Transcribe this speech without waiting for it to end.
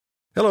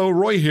Hello,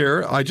 Roy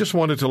here. I just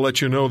wanted to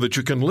let you know that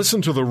you can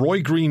listen to The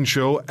Roy Green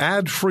Show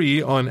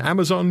ad-free on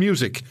Amazon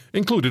Music,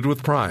 included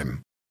with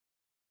Prime.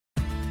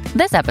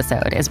 This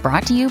episode is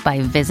brought to you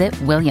by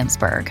Visit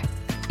Williamsburg.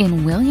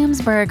 In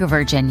Williamsburg,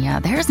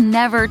 Virginia, there's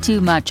never too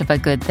much of a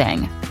good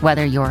thing.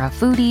 Whether you're a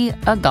foodie,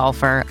 a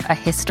golfer, a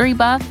history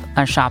buff,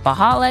 a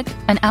shopaholic,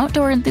 an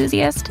outdoor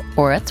enthusiast,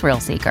 or a thrill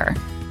seeker,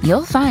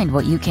 you'll find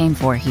what you came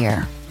for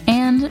here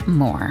and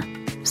more.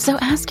 So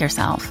ask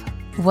yourself,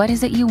 what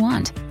is it you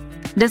want?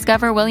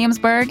 Discover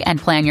Williamsburg and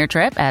plan your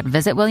trip at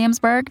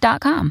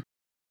visitwilliamsburg.com.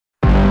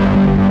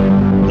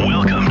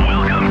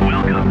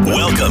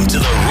 Welcome to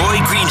the Roy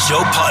Green Show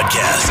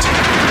podcast.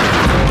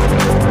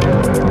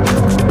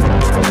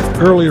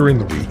 Earlier in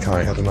the week,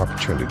 I had an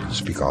opportunity to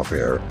speak off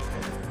air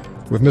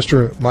with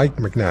Mr. Mike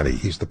McNanny.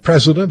 He's the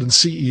president and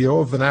CEO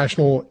of the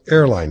National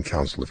Airline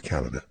Council of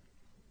Canada.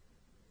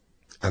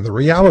 And the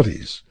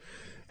realities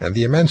and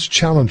the immense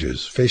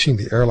challenges facing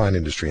the airline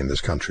industry in this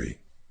country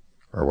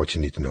are what you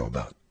need to know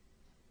about.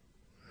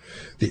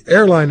 The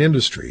airline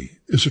industry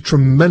is a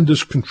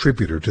tremendous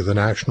contributor to the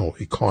national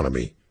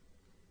economy.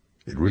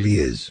 It really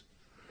is.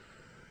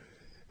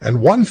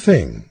 And one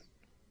thing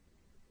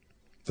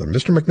that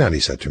Mr.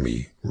 McNanny said to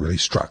me really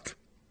struck.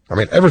 I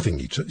mean, everything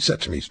he said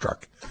to me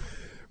struck.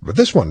 But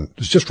this one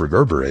is just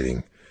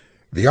reverberating.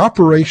 The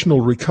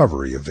operational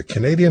recovery of the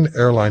Canadian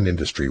airline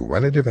industry,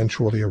 when it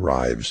eventually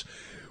arrives,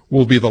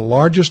 will be the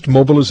largest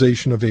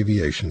mobilization of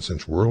aviation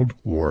since World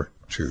War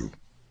II.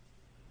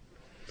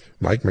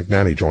 Mike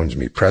McNanny joins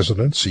me,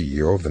 President,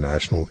 CEO of the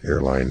National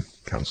Airline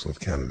Council of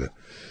Canada.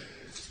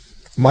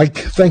 Mike,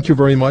 thank you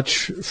very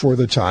much for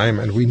the time,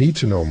 and we need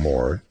to know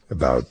more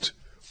about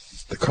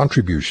the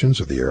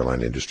contributions of the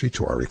airline industry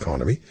to our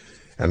economy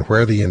and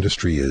where the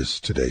industry is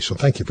today. So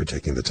thank you for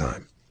taking the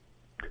time.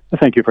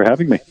 Thank you for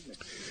having me.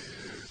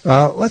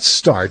 Let's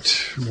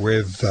start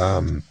with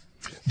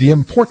the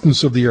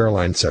importance of the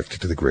airline sector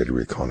to the greater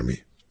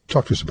economy.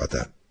 Talk to us about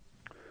that.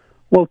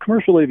 Well,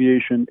 commercial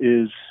aviation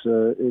is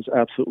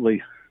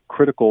absolutely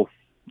critical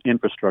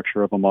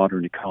infrastructure of a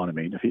modern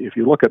economy. If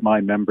you look at my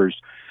members,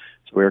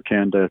 so Air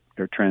Canada,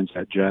 Air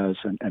Transat, Jazz,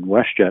 and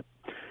WestJet,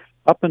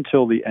 up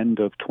until the end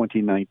of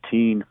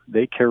 2019,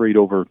 they carried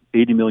over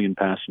 80 million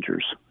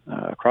passengers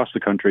across the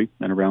country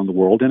and around the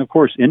world, and of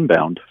course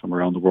inbound from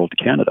around the world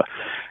to Canada,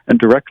 and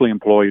directly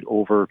employed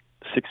over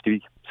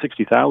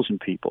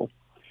 60,000 people,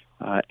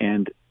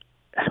 and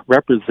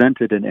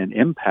represented and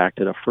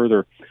impacted a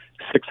further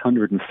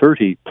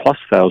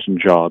 630,000+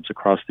 jobs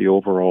across the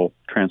overall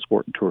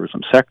transport and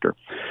tourism sector.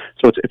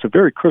 So it's a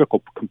very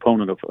critical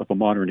component of a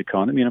modern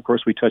economy. And of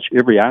course, we touch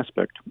every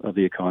aspect of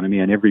the economy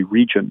and every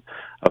region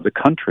of the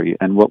country.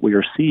 And what we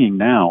are seeing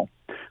now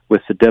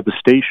with the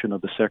devastation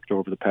of the sector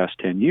over the past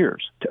 10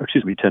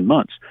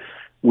 months,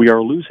 we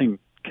are losing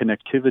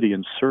connectivity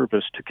and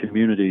service to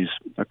communities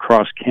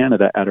across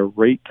Canada at a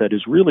rate that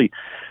is really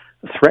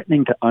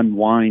threatening to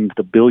unwind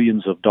the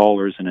billions of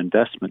dollars in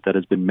investment that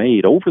has been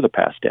made over the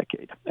past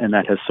decade, and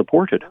that has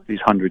supported these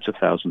hundreds of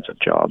thousands of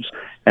jobs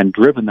and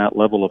driven that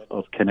level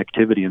of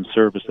connectivity and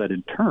service that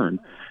in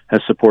turn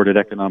has supported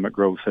economic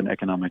growth and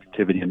economic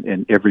activity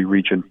in every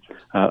region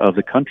of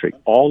the country.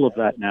 All of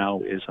that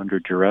now is under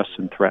duress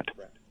and threat.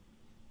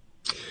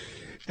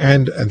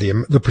 And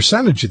the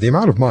percentage, the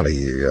amount of money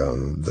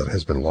that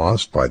has been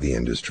lost by the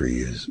industry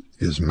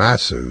is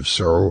massive.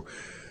 So,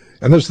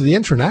 and there's the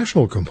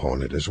international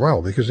component as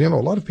well, because, a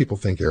lot of people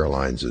think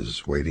airlines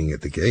is waiting at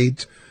the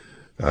gate,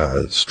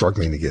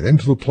 struggling to get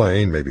into the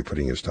plane, maybe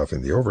putting your stuff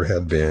in the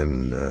overhead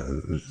bin.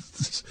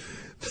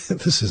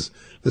 This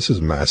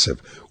is massive.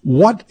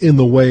 What in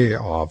the way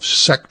of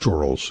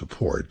sectoral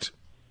support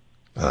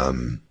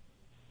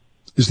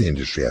is the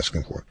industry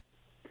asking for?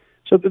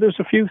 So there's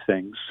a few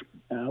things.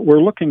 We're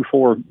looking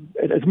for,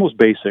 at the most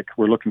basic,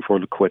 we're looking for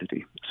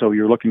liquidity. So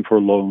you're looking for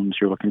loans,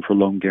 you're looking for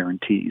loan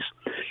guarantees.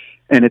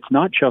 And it's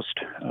not just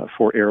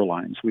for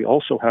airlines. We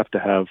also have to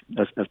have,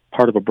 as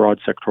part of a broad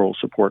sectoral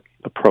support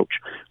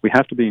approach, we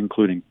have to be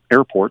including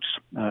airports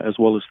as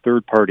well as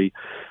third-party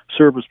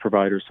service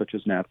providers such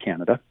as NAV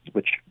Canada,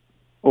 which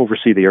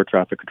oversee the air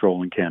traffic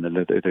control in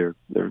Canada. They're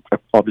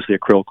obviously a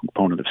critical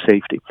component of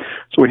safety.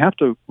 So we have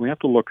to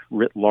look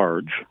writ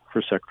large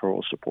for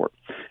sectoral support.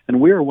 And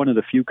we are one of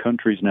the few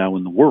countries now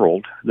in the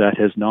world that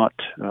has not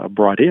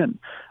brought in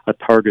a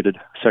targeted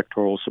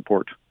sectoral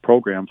support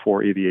program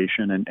for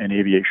aviation and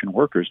aviation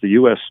workers. The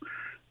U.S.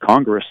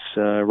 Congress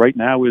right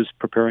now is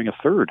preparing a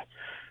third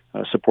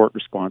support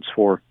response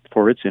for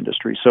its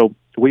industry. So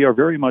we are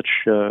very much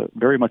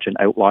an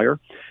outlier,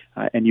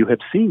 and you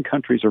have seen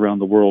countries around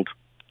the world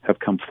have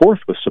come forth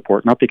with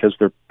support, not because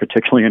they're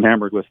particularly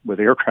enamored with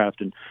aircraft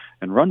and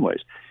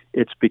runways.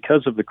 It's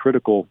because of the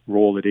critical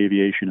role that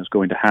aviation is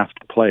going to have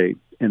to play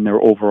in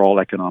their overall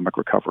economic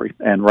recovery.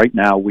 And right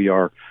now, we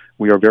are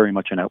very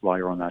much an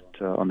outlier on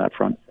that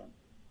front.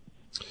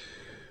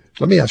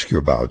 Let me ask you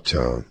about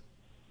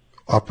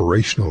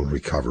operational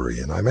recovery,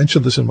 and I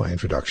mentioned this in my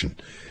introduction.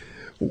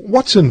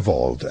 What's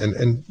involved?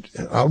 And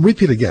I'll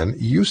repeat again.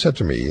 You said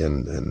to me,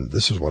 and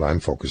this is what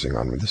I'm focusing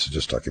on. I mean, this is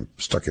just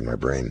stuck in my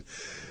brain.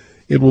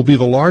 it will be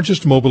the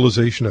largest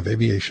mobilization of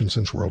aviation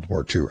since World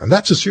War II. And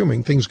that's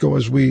assuming things go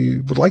as we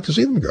would like to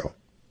see them go.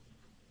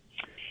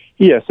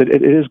 Yes,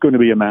 it is going to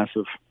be a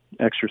massive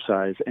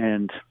exercise,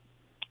 and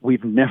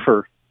we've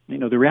never,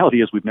 the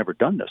reality is we've never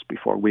done this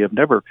before. We have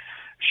never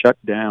shut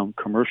down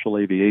commercial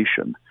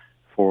aviation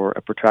for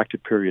a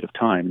protracted period of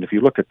time. And if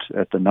you look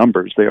at the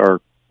numbers, they are,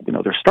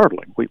 they're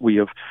startling.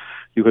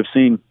 You have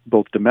seen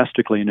both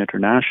domestically and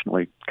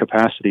internationally,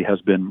 capacity has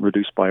been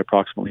reduced by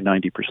approximately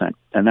 90%.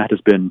 And that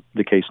has been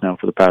the case now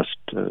for the past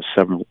 6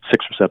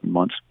 or 7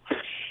 months.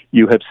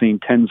 You have seen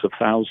tens of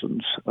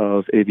thousands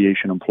of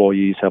aviation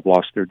employees have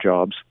lost their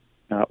jobs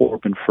or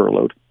been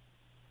furloughed.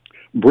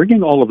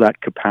 Bringing all of that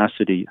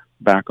capacity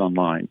back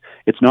online,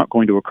 it's not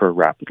going to occur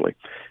rapidly.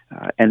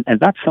 And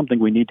that's something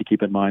we need to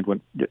keep in mind when,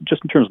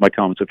 just in terms of my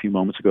comments a few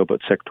moments ago about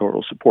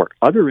sectoral support.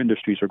 Other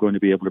industries are going to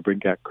be able to bring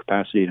back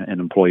capacity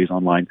and employees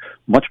online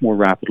much more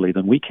rapidly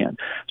than we can.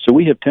 So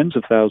we have tens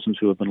of thousands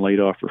who have been laid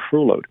off or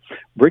furloughed.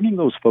 Bringing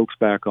those folks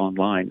back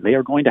online, they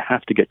are going to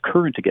have to get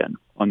current again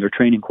on their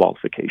training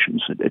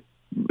qualifications.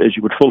 As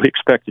you would fully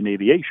expect in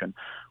aviation,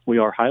 we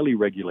are a highly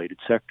regulated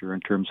sector in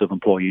terms of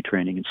employee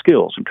training and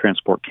skills, and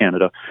Transport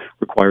Canada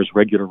requires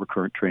regular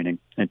recurrent training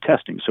and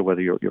testing. So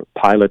whether you're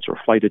pilots or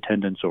flight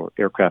attendants or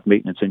aircraft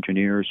maintenance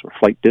engineers or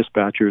flight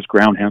dispatchers,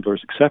 ground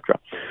handlers, etc.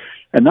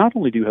 And not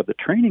only do you have the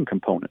training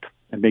component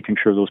and making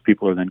sure those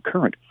people are then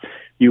current,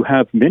 you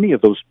have many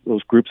of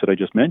those groups that I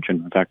just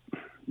mentioned, in fact,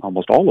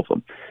 almost all of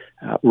them,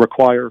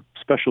 require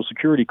special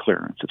security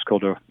clearance. It's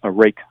called a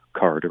RAIC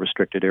card, a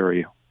Restricted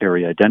Area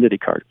Identity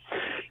Card.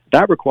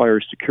 That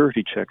requires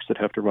security checks that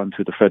have to run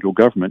through the federal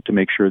government to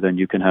make sure then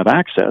you can have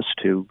access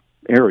to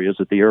areas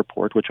at the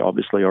airport, which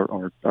obviously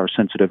are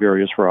sensitive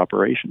areas for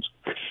operations.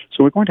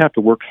 So we're going to have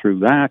to work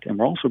through that, and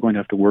we're also going to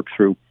have to work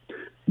through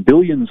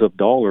billions of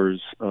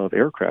dollars of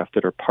aircraft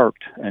that are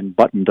parked and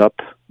buttoned up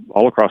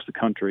all across the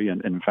country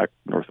and in fact,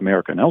 North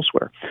America and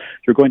elsewhere.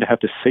 You're going to have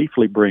to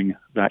safely bring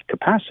that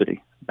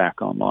capacity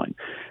back online.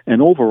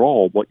 And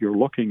overall, what you're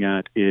looking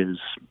at is,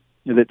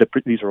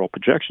 these are all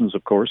projections,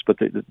 of course, but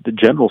the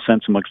general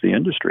sense amongst the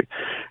industry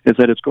is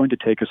that it's going to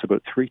take us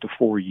about 3 to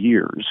 4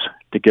 years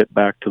to get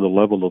back to the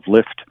level of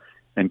lift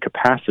and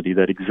capacity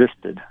that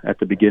existed at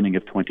the beginning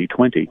of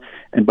 2020,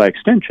 and by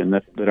extension,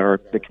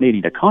 the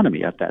Canadian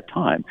economy at that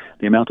time,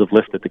 the amount of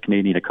lift that the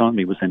Canadian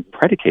economy was then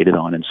predicated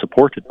on and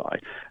supported by.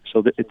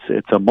 So that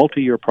it's a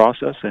multi-year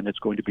process, and it's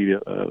going to be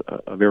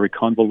a very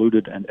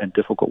convoluted and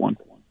difficult one.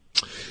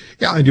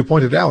 Yeah, and you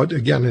pointed out,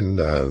 again, in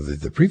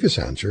the previous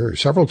answer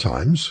several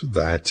times,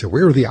 that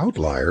we're the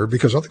outlier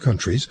because other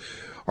countries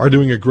are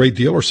doing a great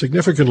deal or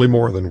significantly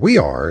more than we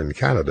are in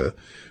Canada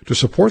to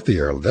support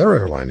their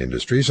airline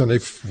industries. And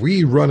if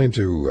we run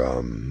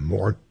into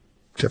more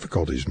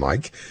difficulties,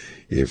 Mike,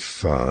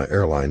 if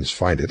airlines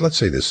find it, let's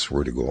say this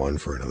were to go on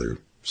for another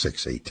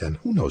 6, 8, 10,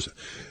 who knows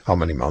how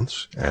many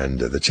months, and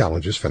the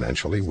challenges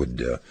financially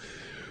would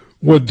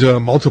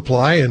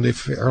multiply. And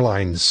if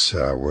airlines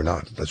were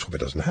not, let's hope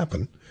it doesn't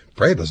happen,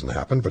 pray it doesn't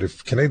happen, but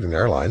if Canadian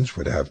Airlines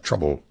would have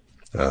trouble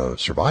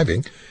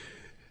surviving,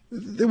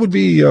 there would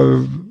be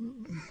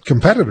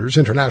competitors,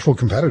 international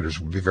competitors,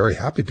 would be very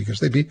happy because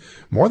they'd be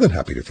more than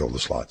happy to fill the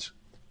slots.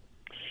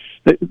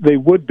 They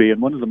would be,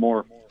 and one of the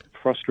more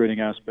frustrating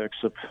aspects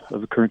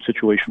of the current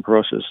situation for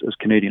us as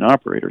Canadian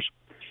operators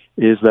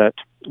is that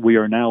we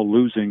are now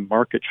losing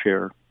market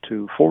share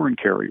to foreign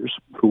carriers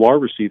who are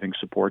receiving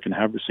support and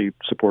have received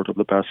support over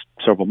the past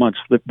several months.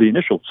 The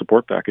initial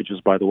support packages,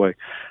 by the way,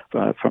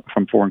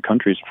 from foreign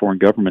countries, foreign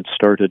governments,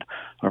 started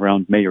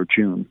around May or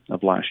June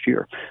of last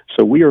year.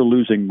 So we are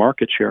losing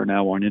market share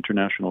now on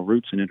international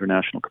routes and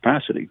international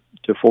capacity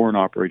to foreign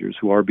operators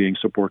who are being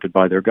supported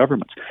by their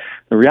governments.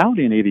 The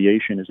reality in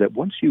aviation is that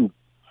once you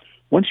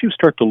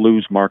start to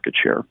lose market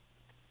share,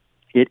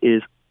 it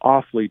is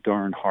awfully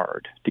darn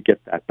hard to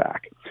get that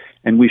back.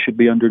 And we should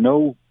be under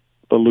no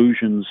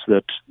illusions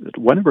that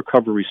when a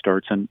recovery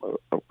starts, and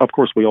of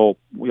course we all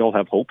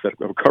have hope that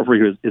a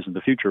recovery is in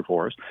the future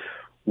for us,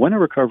 when a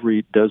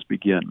recovery does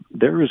begin,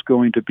 there is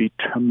going to be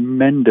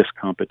tremendous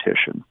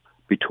competition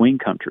between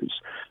countries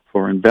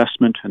for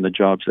investment and the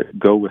jobs that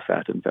go with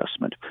that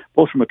investment,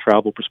 both from a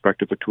travel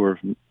perspective, a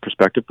tourism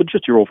perspective, but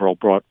just your overall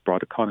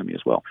broad economy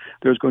as well.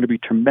 There's going to be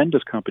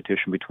tremendous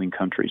competition between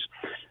countries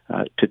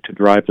to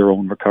drive their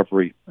own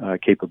recovery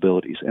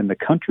capabilities. And the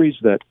countries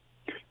that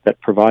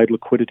provide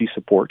liquidity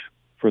support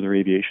for their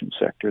aviation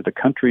sector, the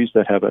countries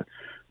that have a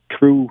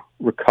true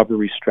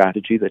recovery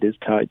strategy that is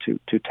tied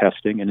to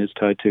testing and is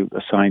tied to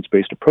a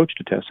science-based approach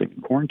to testing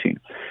and quarantine,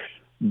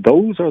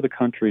 those are the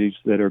countries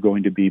that are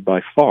going to be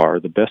by far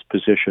the best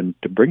positioned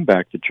to bring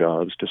back the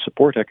jobs, to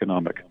support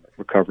economic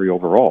recovery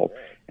overall,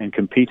 and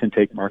compete and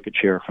take market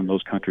share from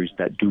those countries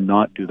that do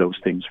not do those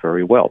things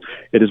very well.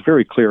 It is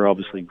very clear,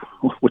 obviously,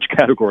 which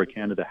category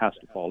Canada has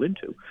to fall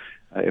into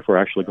if we're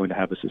actually going to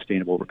have a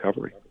sustainable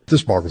recovery.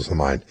 This boggles the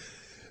mind.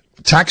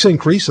 Tax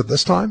increase at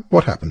this time?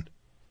 What happened?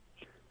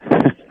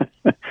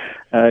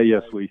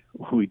 Yes,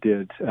 we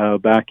did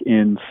back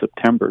in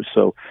September.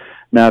 So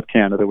NAV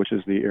Canada, which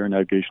is the air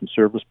navigation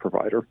service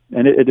provider,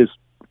 and it is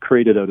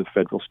created out of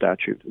federal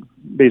statute.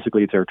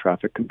 Basically, it's air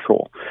traffic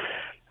control.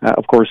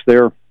 Of course,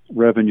 their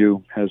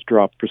revenue has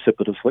dropped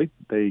precipitously.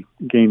 They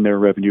gain their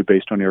revenue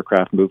based on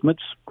aircraft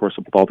movements. Of course,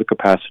 with all the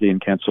capacity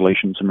and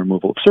cancellations and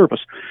removal of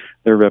service,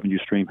 their revenue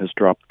stream has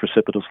dropped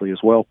precipitously as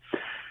well.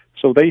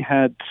 So they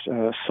had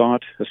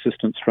sought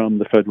assistance from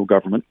the federal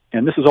government,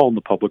 and this is all in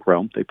the public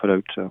realm. They put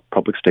out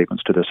public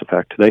statements to this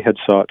effect. They had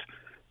sought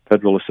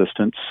federal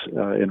assistance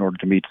in order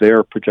to meet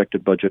their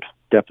projected budget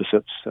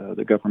deficits.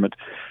 The government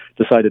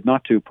decided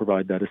not to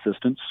provide that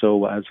assistance.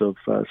 So as of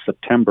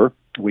September,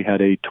 we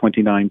had a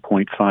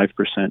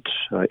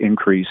 29.5%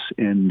 increase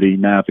in the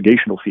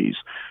navigational fees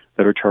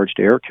that are charged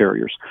to air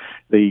carriers.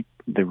 The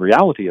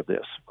reality of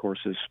this, of course,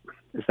 is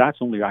that's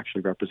only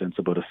actually represents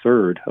about a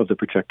third of the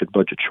projected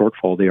budget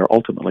shortfall they are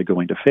ultimately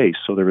going to face.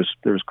 So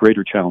there's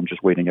greater challenges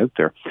waiting out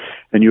there.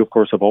 And you, of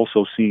course, have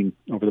also seen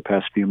over the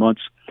past few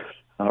months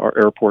our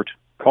airport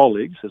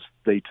colleagues, as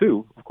they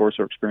too, of course,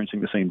 are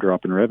experiencing the same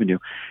drop in revenue.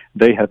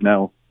 They have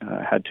now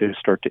had to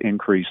start to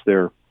increase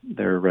their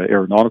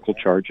aeronautical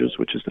charges,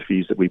 which is the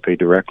fees that we pay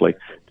directly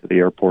to the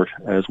airport,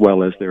 as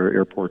well as their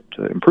airport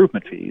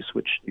improvement fees,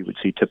 which you would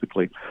see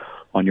typically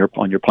on your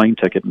plane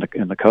ticket,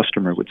 and the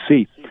customer would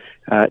see.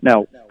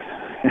 Now,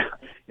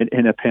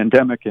 in a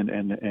pandemic and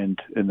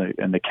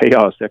the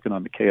chaos,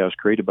 economic chaos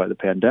created by the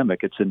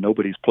pandemic, it's in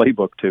nobody's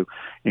playbook to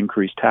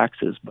increase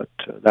taxes, but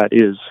that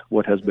is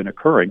what has been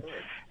occurring.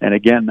 And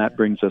again, that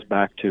brings us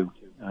back to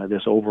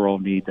this overall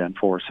need then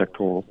for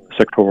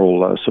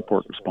sectoral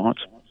support response.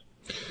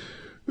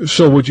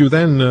 So would you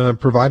then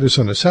provide us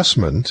an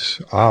assessment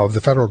of the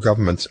federal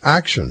government's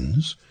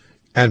actions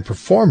and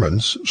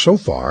performance so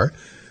far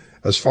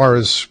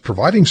as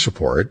providing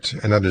support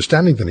and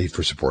understanding the need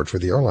for support for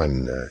the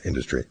airline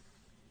industry?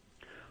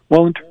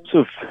 Well,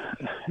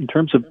 in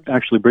terms of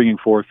actually bringing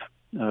forth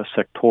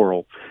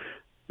sectoral,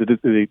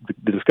 the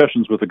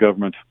discussions with the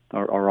government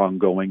are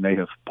ongoing. They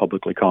have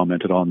publicly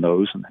commented on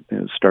those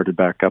and started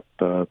back up,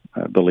 I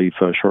believe,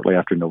 shortly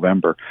after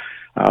November.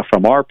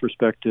 From our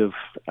perspective,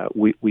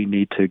 we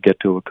need to get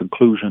to a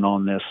conclusion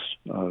on this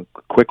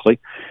quickly.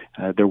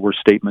 There were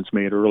statements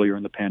made earlier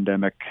in the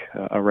pandemic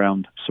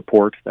around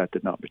support that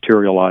did not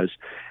materialize.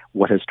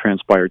 What has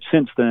transpired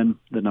since then,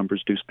 the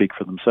numbers do speak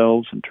for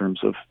themselves in terms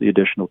of the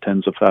additional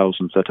tens of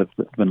thousands that have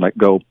been let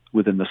go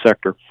within the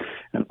sector,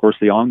 and of course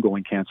the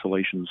ongoing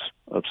cancellations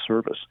of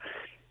service.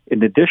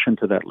 In addition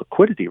to that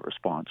liquidity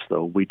response,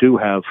 though, we do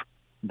have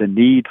the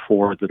need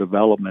for the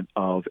development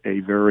of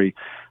a very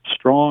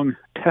strong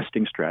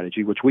testing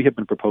strategy, which we have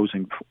been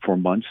proposing for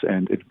months,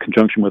 and in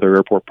conjunction with our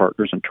airport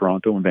partners in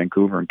Toronto and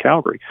Vancouver and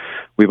Calgary,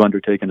 we've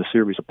undertaken a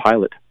series of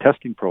pilot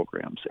testing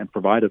programs and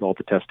provided all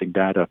the testing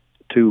data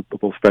to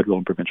both federal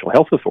and provincial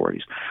health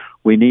authorities.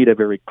 We need a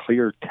very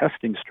clear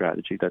testing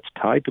strategy that's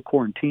tied to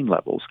quarantine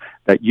levels,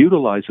 that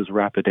utilizes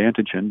rapid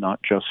antigen,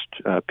 not just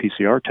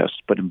PCR tests,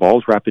 but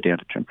involves rapid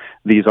antigen.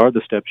 These are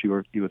the steps you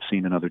have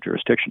seen in other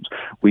jurisdictions.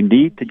 We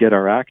need to get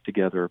our act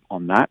together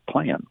on that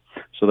plan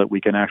so that we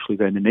can actually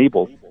then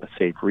enable a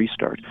safe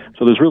restart.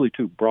 So there's really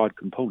two broad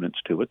components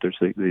to it. There's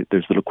the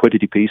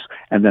liquidity piece,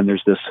 and then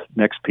there's this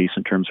next piece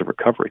in terms of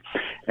recovery.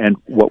 And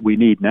what we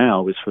need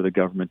now is for the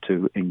government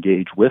to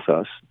engage with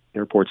us,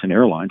 airports and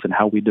airlines, and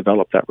how we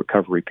develop that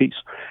recovery piece.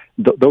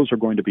 Those are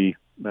going to be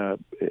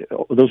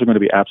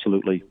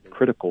absolutely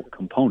critical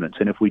components.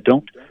 And if we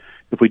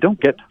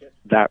don't get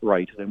that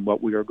right, then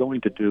what we are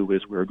going to do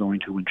is we're going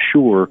to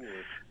ensure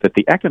that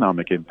the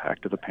economic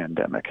impact of the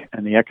pandemic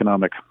and the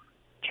economic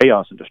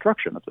chaos and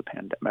destruction of the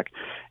pandemic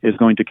is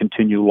going to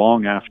continue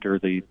long after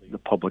the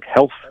public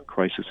health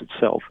crisis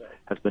itself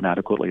has been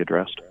adequately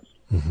addressed.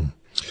 Mm-hmm.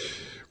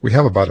 We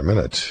have about a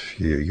minute.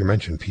 You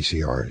mentioned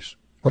PCRs.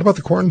 What about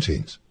the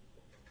quarantines?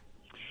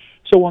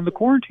 So on the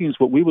quarantines,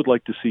 what we would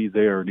like to see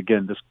there, and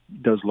again, this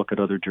does look at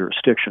other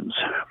jurisdictions,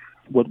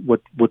 what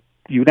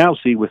you now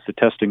see with the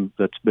testing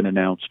that's been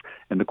announced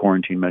and the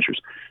quarantine measures,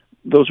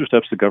 those are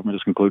steps the government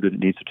has concluded it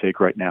needs to take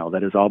right now.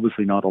 That is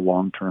obviously not a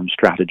long-term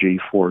strategy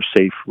for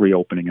safe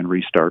reopening and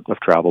restart of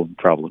travel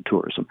and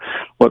tourism.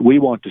 What we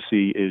want to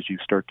see is you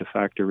start to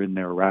factor in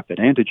their rapid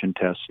antigen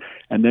tests,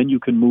 and then you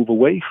can move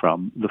away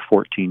from the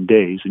 14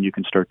 days, and you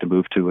can start to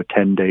move to a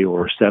 10-day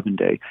or a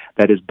 7-day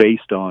that is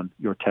based on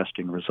your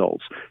testing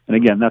results. And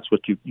again, that's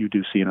what you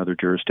do see in other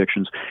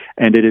jurisdictions.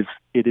 And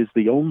it is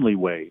the only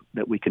way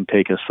that we can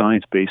take a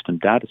science-based and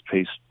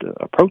data-based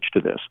approach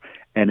to this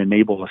and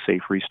enable a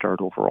safe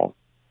restart overall.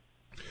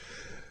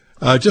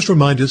 Just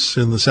remind us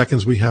in the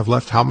seconds we have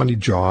left, how many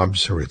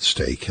jobs are at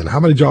stake and how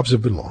many jobs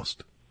have been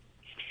lost?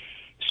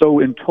 So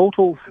in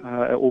total,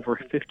 over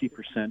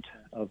 50%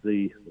 of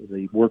the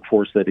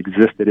workforce that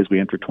existed as we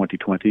entered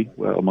 2020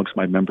 amongst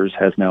my members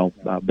has now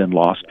been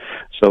lost.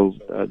 So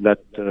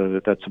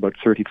that's about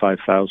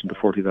 35,000 to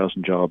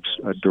 40,000 jobs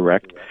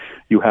direct.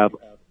 You have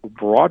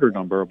broader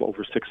number of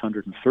over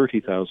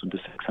 630,000 to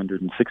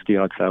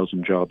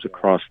 660,000 jobs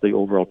across the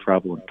overall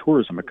travel and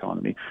tourism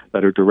economy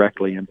that are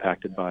directly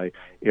impacted by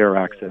air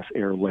access,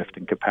 airlift,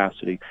 and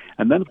capacity.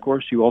 And then, of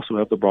course, you also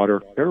have the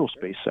broader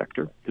aerospace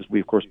sector, because we,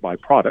 of course, buy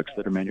products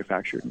that are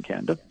manufactured in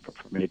Canada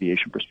from an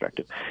aviation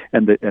perspective,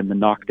 and the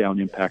knockdown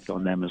impact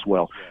on them as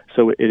well.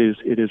 So it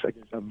is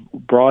a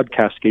broad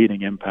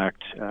cascading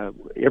impact.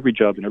 Every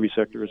job in every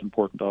sector is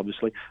important,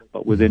 obviously,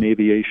 but within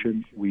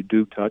aviation, we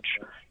do touch,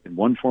 in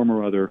one form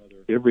or other,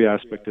 every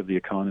aspect of the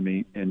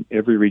economy in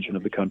every region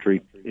of the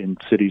country, in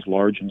cities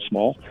large and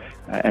small,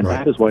 and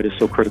that is why it is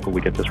so critical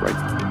we get this right.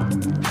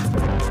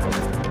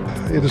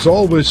 It is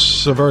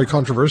always a very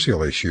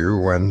controversial issue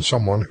when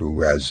someone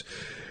who has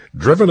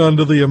driven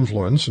under the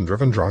influence and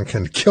driven drunk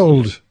and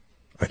killed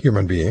a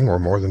human being, or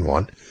more than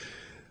one,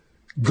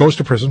 goes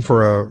to prison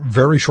for a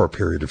very short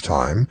period of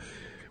time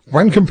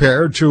when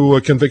compared to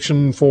a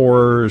conviction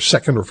for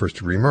second or first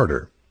degree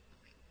murder.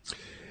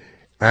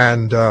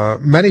 And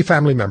many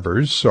family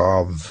members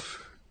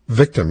of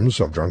victims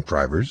of drunk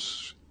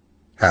drivers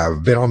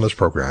have been on this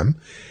program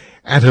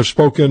and have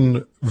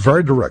spoken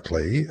very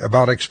directly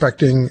about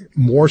expecting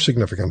more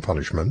significant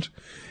punishment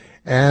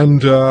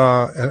and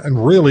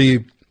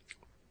really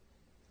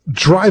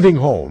driving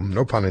home,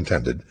 no pun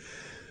intended,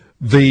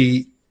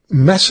 the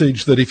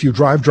message that if you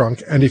drive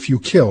drunk and if you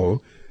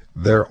kill,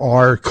 there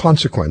are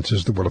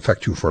consequences that will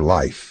affect you for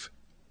life.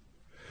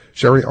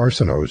 Sherry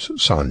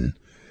Arsenault's son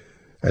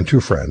and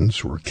two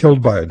friends were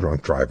killed by a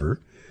drunk driver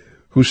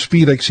whose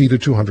speed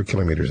exceeded 200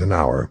 kilometers an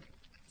hour.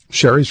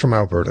 Sherry's from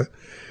Alberta.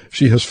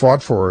 She has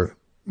fought for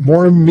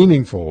more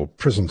meaningful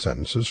prison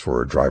sentences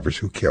for drivers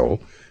who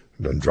kill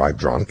than drive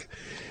drunk.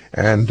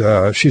 And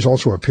she's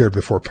also appeared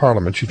before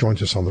Parliament. She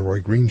joins us on the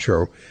Roy Green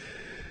Show.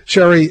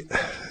 Sherry,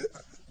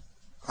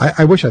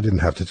 I wish I didn't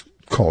have to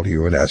call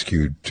you and ask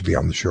you to be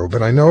on the show,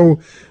 but I know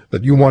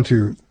that you want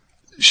to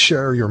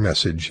share your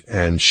message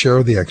and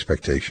share the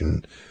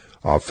expectation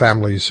of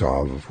families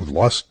who've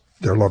lost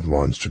their loved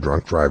ones to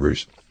drunk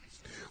drivers.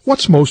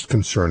 What's most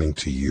concerning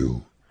to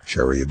you,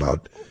 Sherry,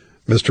 about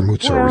Mr.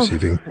 Mutsa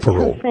receiving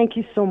parole? Thank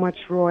you so much,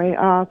 Roy.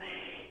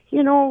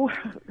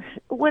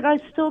 What I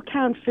still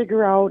can't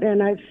figure out,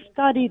 and I've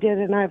studied it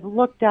and I've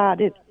looked at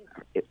it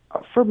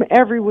from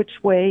every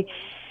which way,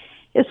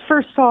 is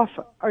first off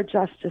our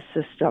justice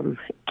system.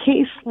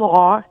 Case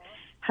law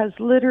has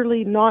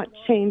literally not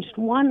changed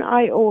one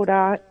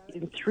iota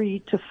in 3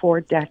 to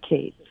 4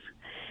 decades.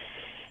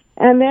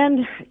 And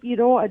then,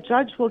 a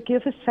judge will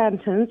give a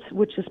sentence,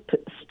 which is,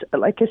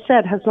 like I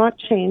said, has not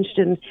changed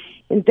in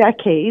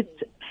decades.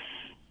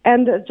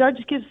 And the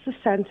judge gives the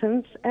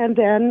sentence, and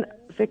then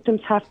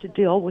victims have to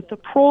deal with the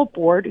parole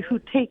board, who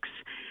takes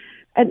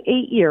an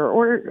 8-year,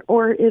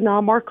 or in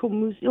Marco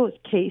Musio's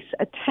case,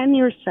 a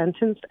 10-year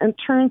sentence, and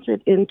turns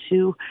it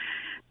into,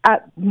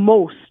 at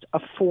most, a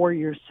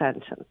 4-year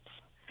sentence.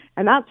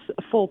 And that's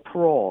a full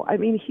parole. I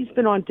mean, he's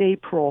been on day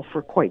parole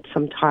for quite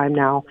some time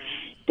now.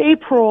 Day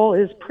parole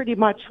is pretty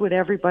much what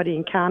everybody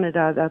in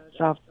Canada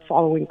that's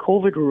following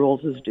COVID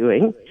rules is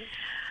doing.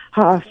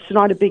 It's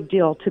not a big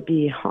deal to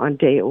be on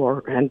day,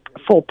 and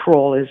full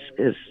parole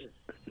is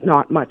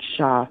not much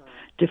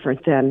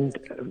different than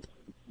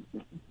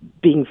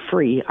being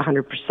free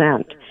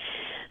 100%.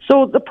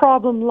 So the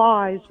problem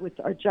lies with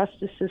our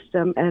justice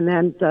system, and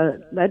then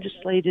the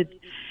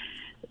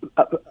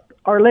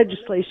our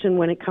legislation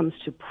when it comes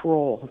to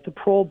parole. The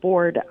parole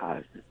board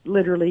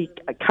literally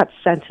cuts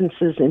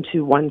sentences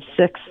into 1/6,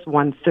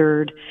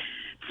 1/3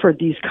 for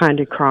these kind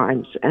of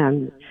crimes.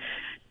 And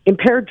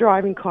impaired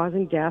driving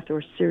causing death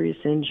or serious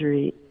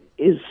injury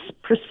is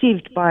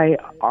perceived by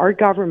our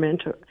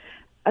government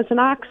as an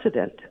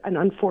accident, an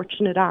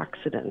unfortunate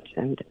accident.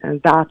 And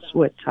that's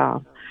what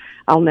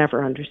I'll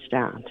never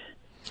understand.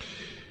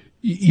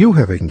 You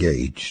have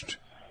engaged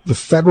the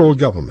federal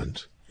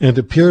government and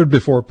appeared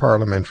before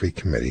parliamentary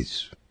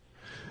committees.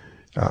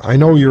 I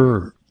know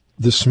you're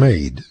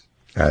dismayed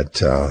at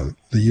the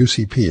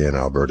UCP in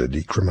Alberta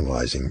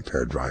decriminalizing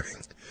impaired driving.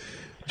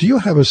 Do you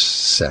have a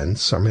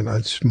sense, I mean,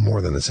 it's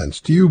more than a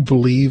sense, do you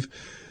believe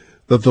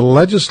that the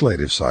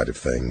legislative side of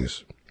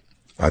things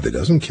either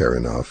doesn't care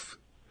enough,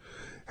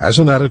 has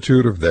an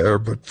attitude of there,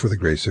 but for the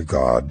grace of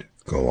God,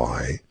 go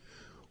I,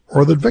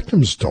 or that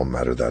victims don't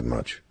matter that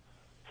much?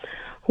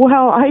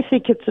 Well, I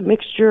think it's a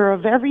mixture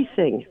of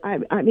everything.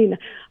 I mean,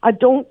 I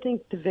don't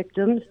think the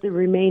victims, the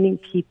remaining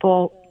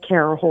people,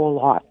 care a whole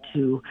lot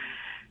to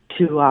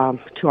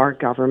our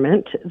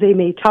government. They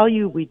may tell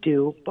you we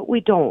do, but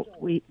we don't.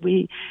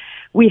 We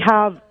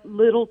have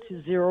little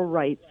to zero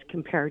rights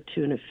compared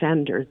to an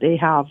offender. They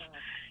have.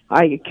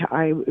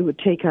 It would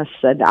take us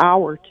an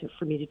hour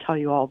for me to tell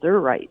you all their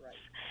rights,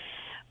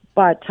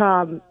 but.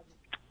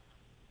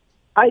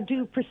 I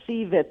do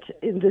perceive it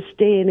in this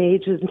day and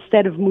age,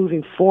 instead of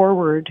moving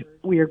forward,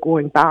 we are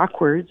going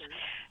backwards.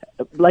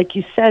 Like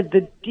you said,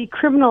 the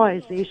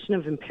decriminalization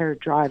of impaired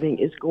driving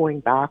is going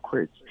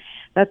backwards.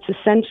 That's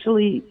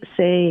essentially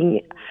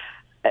saying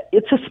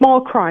it's a small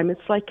crime.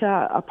 It's like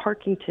a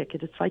parking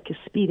ticket. It's like a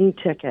speeding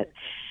ticket.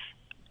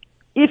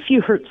 if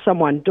you hurt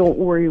someone, don't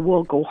worry,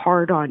 we'll go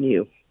hard on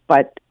you.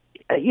 But,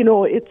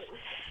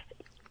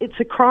 it's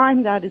a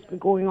crime that has been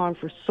going on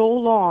for so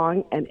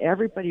long, and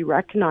everybody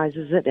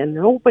recognizes it, and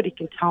nobody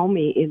can tell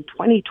me in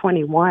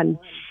 2021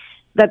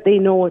 that they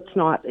know it's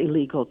not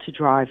illegal to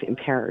drive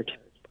impaired.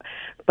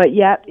 But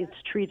yet it's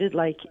treated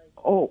like,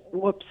 oh,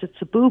 whoops, it's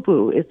a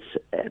boo-boo.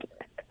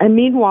 And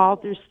meanwhile,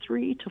 there's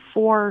 3 to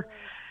 4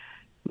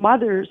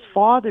 mothers,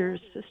 fathers,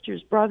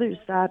 sisters, brothers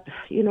that,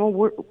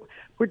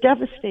 we're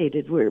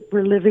devastated. We're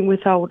living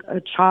without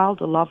a child,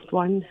 a loved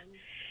one.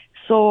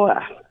 So,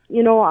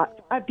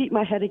 I beat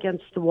my head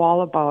against the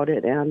wall about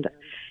it, and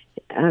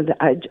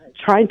I'm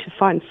trying to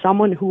find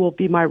someone who will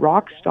be my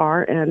rock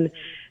star and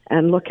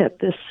look at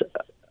this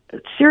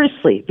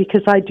seriously,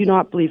 because I do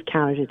not believe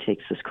Canada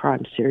takes this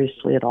crime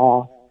seriously at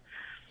all.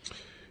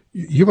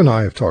 You and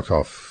I have talked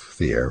off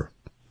the air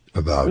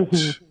about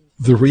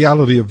the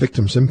reality of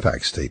victims'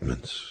 impact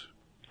statements.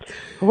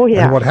 Oh,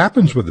 yeah. And what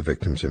happens with the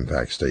victims'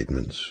 impact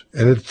statements.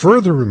 And it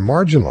further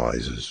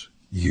marginalizes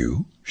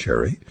you,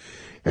 Sherry,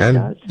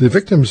 and the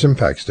victims'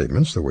 impact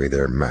statements, the way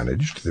they're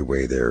managed, the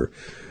way their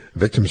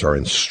victims are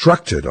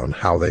instructed on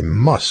how they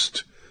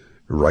must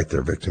write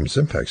their victims'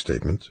 impact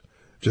statements,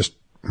 just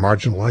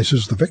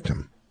marginalizes the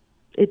victim.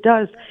 It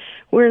does.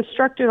 We're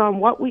instructed on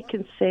what we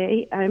can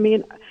say. I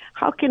mean,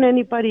 how can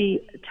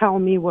anybody tell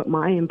me what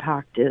my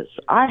impact is?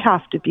 I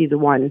have to be the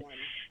one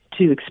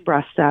to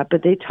express that,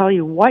 but they tell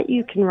you what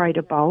you can write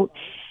about.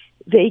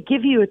 They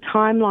give you a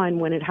timeline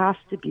when it has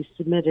to be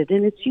submitted,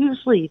 and it's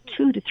usually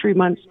 2 to 3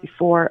 months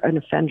before an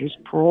offender's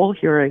parole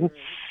hearing,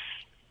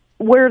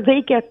 where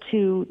they get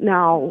to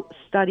now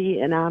study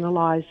and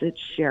analyze it,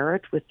 share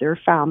it with their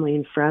family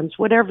and friends,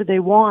 whatever they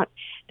want.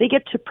 They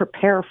get to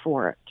prepare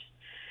for it,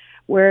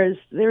 whereas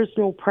there's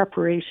no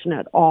preparation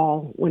at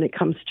all when it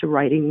comes to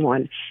writing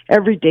one.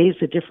 Every day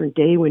is a different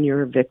day when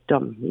you're a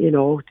victim.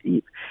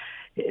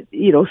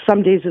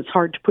 Some days it's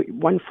hard to put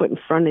one foot in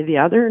front of the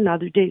other, and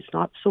other days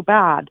not so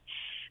bad.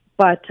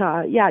 But,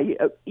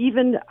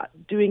 even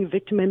doing a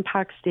victim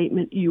impact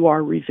statement, you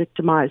are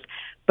re-victimized.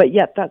 But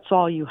yet that's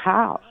all you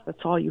have.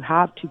 That's all you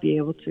have to be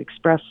able to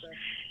express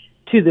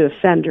to the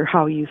offender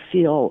how you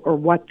feel or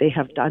what they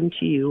have done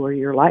to you or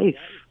your life.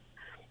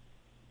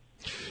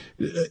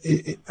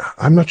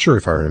 I'm not sure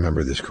if I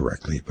remember this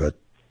correctly, but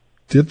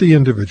did the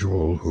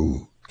individual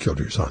who killed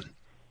your son,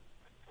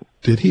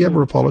 did he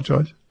ever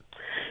apologize?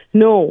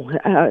 No.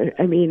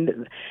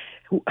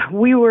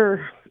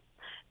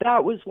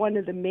 That was one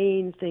of the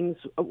main things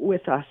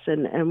with us.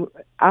 And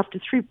after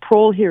 3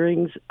 parole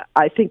hearings,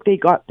 I think they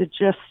got the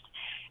gist.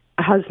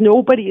 Has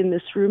nobody in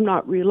this room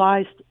not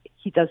realized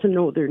he doesn't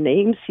know their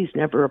names? He's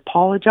never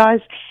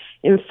apologized.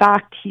 In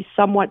fact, he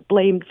somewhat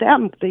blamed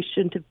them. They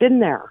shouldn't have been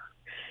there,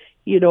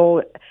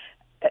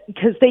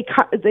 because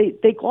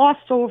they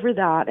glossed over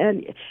that.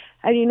 And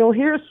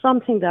here's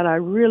something that I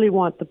really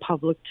want the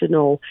public to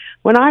know.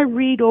 When I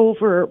read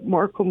over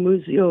Marco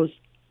Muzzio's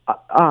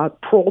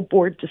parole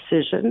board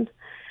decision,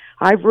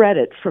 I've read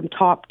it from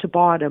top to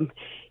bottom.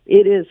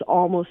 It is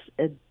almost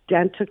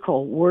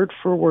identical, word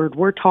for word.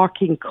 We're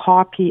talking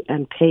copy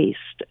and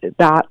paste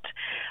that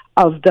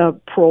of the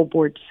parole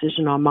board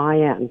decision on my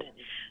end.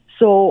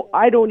 So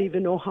I don't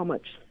even know how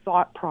much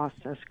thought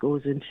process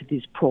goes into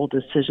these parole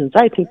decisions.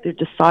 I think they're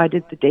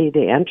decided the day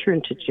they enter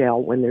into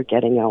jail when they're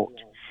getting out,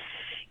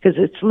 because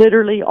it's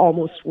literally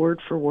almost word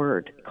for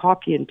word,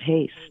 copy and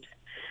paste.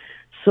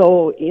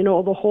 So,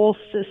 the whole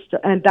system,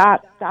 and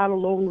that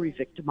alone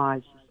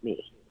re-victimizes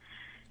me.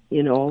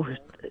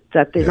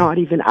 That they're not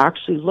even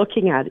actually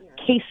looking at it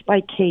case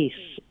by case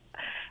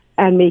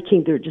and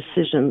making their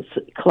decisions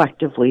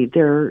collectively.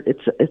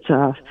 It's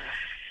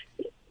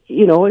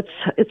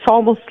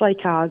almost like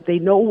they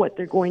know what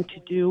they're going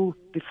to do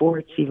before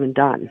it's even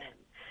done.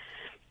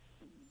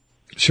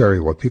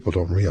 Sherry, what people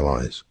don't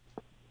realize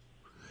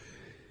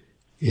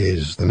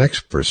is the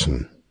next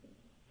person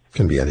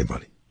can be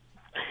anybody.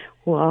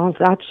 Well,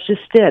 that's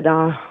just it.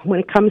 When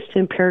it comes to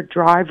impaired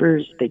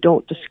drivers, they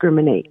don't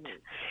discriminate.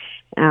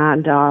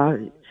 And,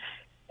 and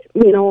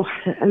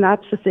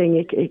that's the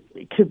thing.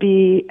 It could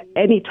be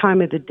any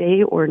time of the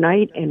day or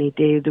night, any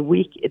day of the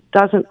week. It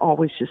doesn't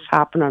always just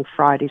happen on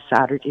Friday,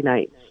 Saturday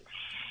nights.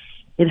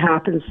 It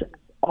happens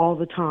all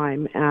the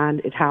time,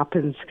 and it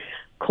happens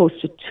close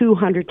to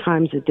 200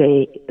 times a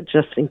day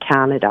just in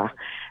Canada,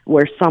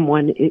 where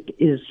someone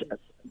is,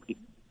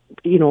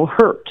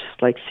 hurt,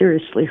 like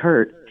seriously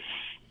hurt.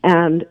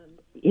 And,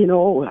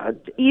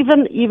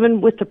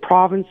 even with the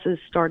provinces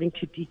starting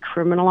to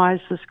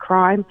decriminalize this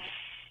crime,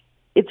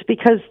 it's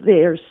because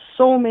there's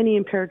so many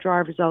impaired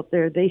drivers out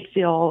there, they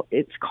feel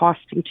it's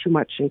costing too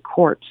much in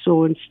court.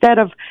 So instead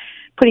of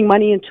putting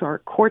money into our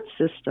court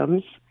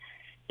systems,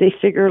 they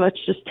figure,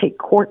 let's just take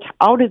court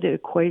out of the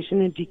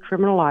equation and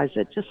decriminalize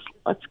it. Just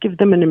let's give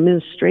them an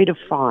administrative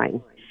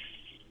fine.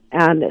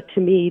 And to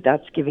me,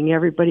 that's giving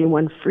everybody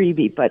one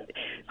freebie. But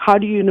how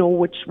do you know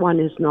which one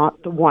is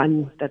not the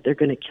one that they're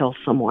going to kill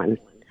someone,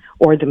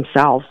 or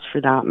themselves for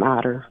that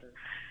matter?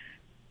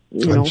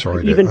 I'm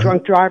sorry. Even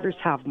drunk drivers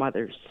have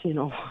mothers,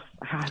 I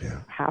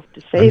have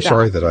to say that. I'm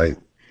sorry that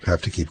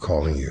have to keep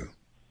calling you?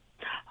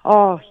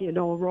 Oh,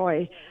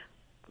 Roy,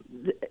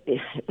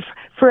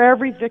 for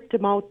every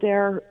victim out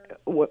there,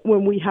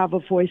 when we have a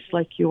voice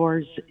like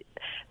yours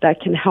that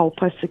can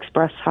help us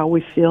express how we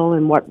feel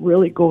and what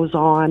really goes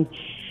on,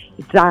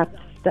 that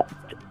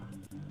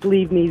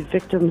believe me,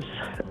 victims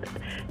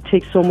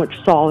take so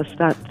much solace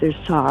that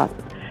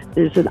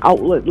there's an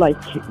outlet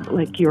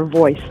like your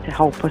voice to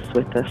help us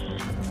with this.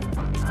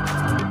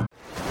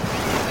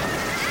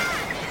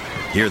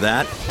 Hear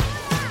that?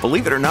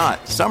 Believe it or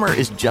not, summer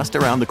is just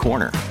around the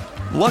corner.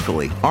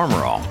 Luckily,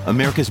 Armor All,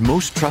 America's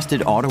most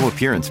trusted auto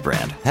appearance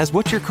brand, has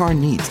what your car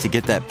needs to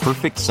get that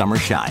perfect summer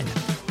shine.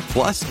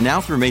 Plus, now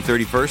through May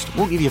 31st,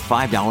 we'll give you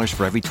 $5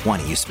 for every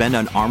 $20 you spend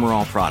on Armor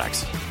All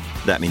products.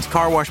 That means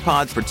car wash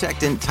pods,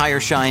 protectant,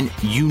 tire shine,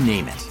 you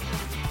name it.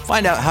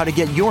 Find out how to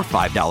get your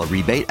 $5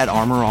 rebate at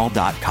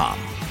armorall.com.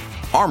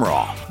 Armor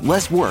All,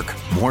 less work,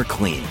 more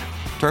clean.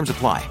 Terms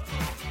apply.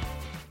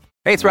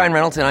 Hey, it's Ryan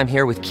Reynolds, and I'm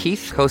here with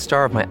Keith,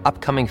 co-star of my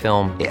upcoming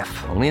film,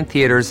 If, only in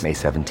theaters May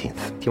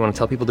 17th. Do you want to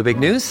tell people the big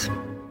news?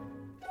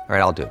 All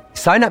right, I'll do it.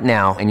 Sign up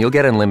now and you'll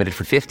get unlimited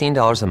for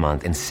 $15 a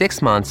month and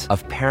 6 months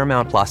of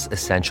Paramount Plus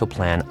Essential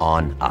Plan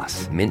on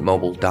us.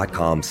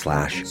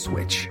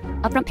 MintMobile.com/switch.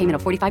 Upfront payment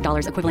of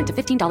 $45 equivalent to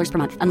 $15 per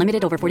month.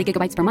 Unlimited over 40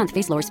 gigabytes per month.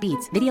 Face lower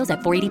speeds. Videos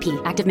at 480p.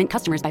 Active Mint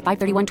customers by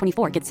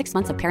 531.24 get 6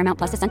 months of Paramount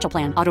Plus Essential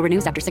Plan. Auto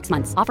renews after 6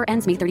 months. Offer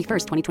ends May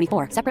 31st,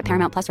 2024. Separate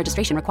Paramount Plus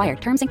registration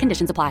required. Terms and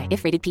conditions apply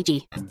if rated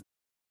PG.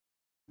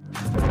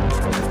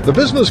 The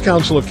Business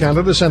Council of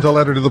Canada sent a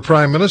letter to the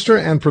Prime Minister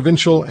and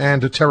provincial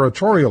and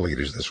territorial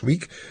leaders this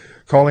week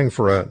calling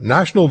for a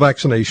national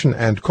vaccination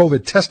and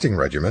COVID testing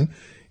regimen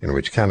in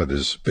which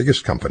Canada's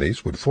biggest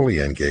companies would fully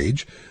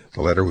engage.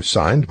 The letter was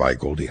signed by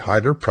Goldie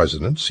Hyder,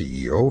 President,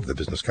 CEO of the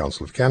Business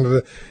Council of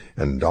Canada,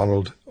 and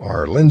Donald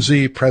R.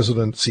 Lindsay,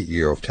 President,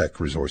 CEO of Tech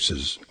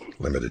Resources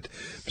Limited.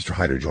 Mr.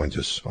 Hyder joins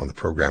us on the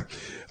program.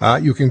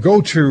 You can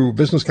go to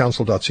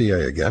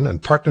businesscouncil.ca again,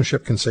 and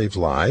partnership can save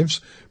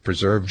lives,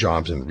 preserve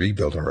jobs, and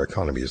rebuild our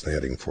economy is the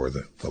heading for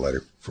the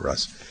letter for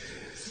us.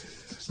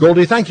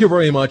 Goldie, thank you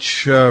very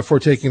much for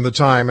taking the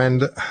time.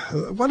 And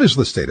what is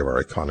the state of our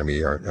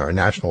economy, our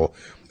national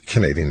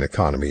Canadian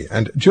economy?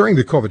 And during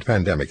the COVID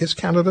pandemic,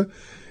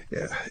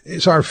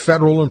 is our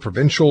federal and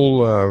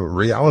provincial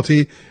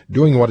reality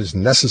doing what is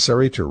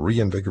necessary to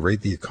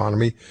reinvigorate the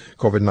economy,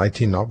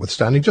 COVID-19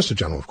 notwithstanding? Just a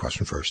general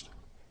question first.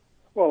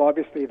 Well,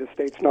 obviously the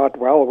state's not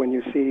well when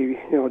you see,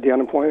 the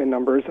unemployment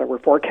numbers that were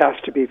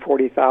forecast to be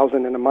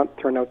 40,000 in a month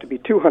turn out to be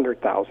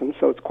 200,000.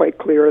 So it's quite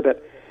clear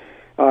that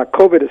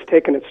COVID has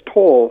taken its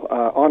toll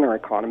on our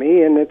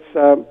economy, and it's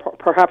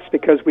perhaps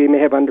because we may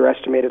have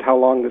underestimated how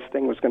long this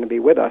thing was going to be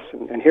with us.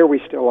 And here we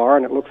still are,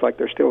 and it looks like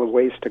there's still a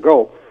ways to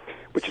go,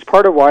 which is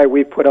part of why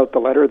we put out the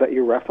letter that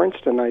you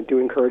referenced, and I do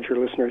encourage your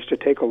listeners to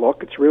take a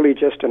look. It's really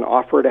just an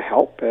offer to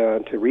help,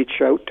 to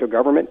reach out to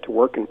government, to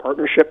work in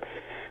partnership,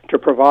 to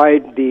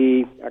provide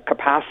the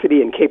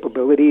capacity and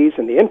capabilities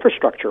and the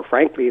infrastructure,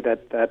 frankly,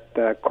 that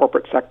the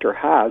corporate sector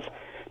has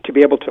to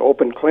be able to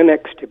open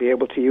clinics, to be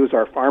able to use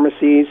our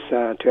pharmacies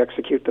to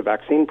execute the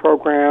vaccine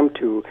program,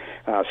 to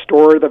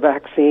store the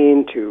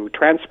vaccine, to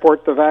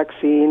transport the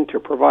vaccine, to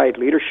provide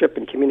leadership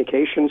and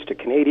communications to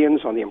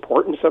Canadians on the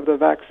importance of the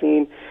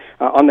vaccine,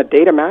 on the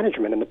data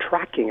management and the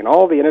tracking and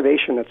all the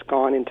innovation that's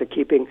gone into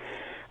keeping,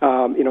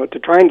 to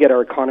try and get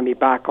our economy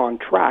back on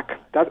track.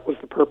 That was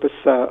the purpose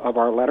of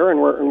our letter,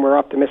 and we're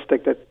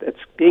optimistic that it's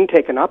being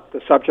taken up.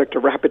 The subject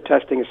of rapid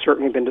testing has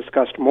certainly been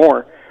discussed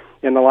more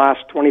in the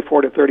last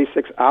 24 to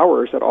 36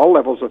 hours at all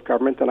levels of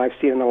government than I've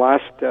seen in the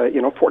last,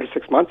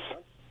 46 months.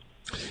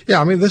 Yeah,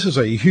 I mean, this is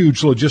a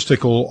huge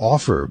logistical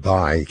offer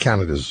by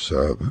Canada's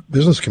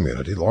business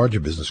community,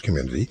 larger business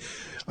community,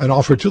 an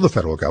offer to the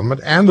federal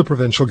government and the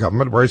provincial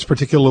government where it's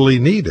particularly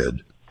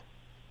needed.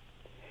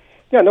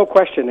 Yeah, no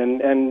question.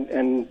 And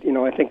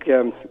I think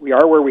we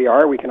are where we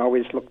are. We can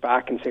always look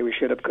back and say we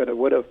should have, could have,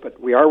 would have,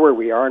 but we are where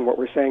we are. And what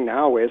we're saying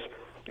now is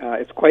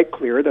it's quite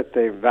clear that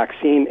the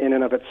vaccine in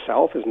and of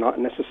itself is not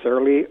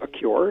necessarily a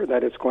cure,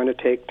 that it's going to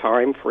take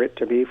time for it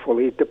to be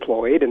fully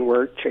deployed, and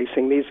we're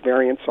chasing these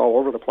variants all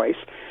over the place.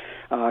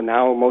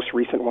 Now, most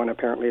recent one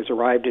apparently has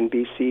arrived in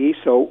BC,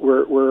 so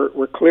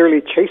we're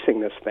clearly chasing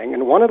this thing.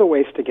 And one of the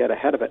ways to get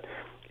ahead of it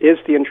is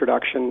the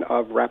introduction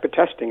of rapid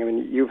testing. I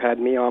mean, you've had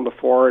me on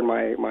before, and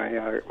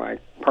my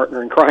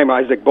partner in crime,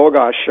 Isaac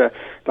Bogosh,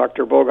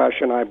 Dr.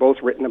 Bogosh, and I both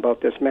written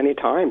about this many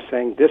times,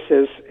 saying this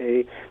is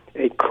a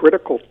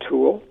critical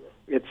tool.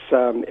 It's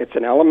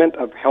an element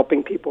of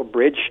helping people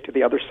bridge to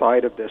the other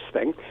side of this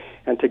thing,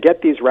 and to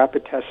get these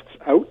rapid tests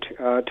out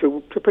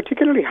to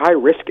particularly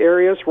high-risk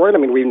areas. Right? I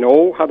mean, we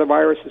know how the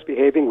virus is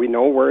behaving. We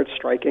know where it's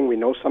striking. We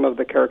know some of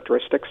the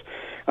characteristics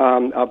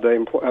of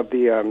the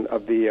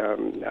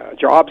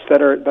jobs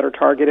that are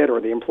targeted,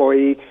 or the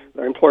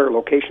employer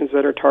locations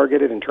that are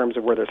targeted in terms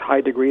of where there's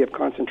high degree of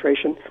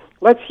concentration.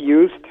 Let's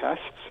use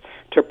tests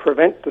to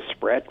prevent the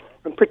spread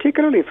and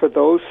particularly for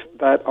those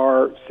that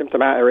are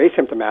symptomatic or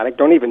asymptomatic,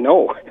 don't even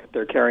know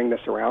they're carrying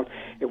this around.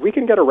 If we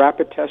can get a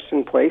rapid test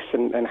in place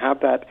and have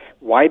that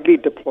widely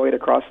deployed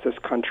across this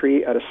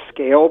country at a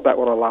scale that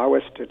will allow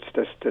us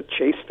to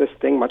chase this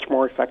thing much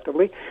more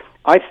effectively,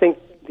 I think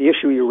the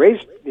issue you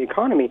raised, the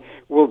economy,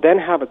 will then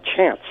have a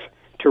chance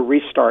to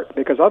restart,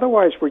 because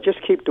otherwise we just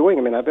keep doing.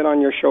 I mean, I've been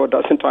on your show a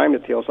dozen times,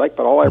 it feels like,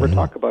 but all I ever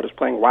talk about is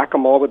playing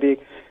whack-a-mole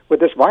with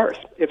this virus.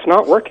 It's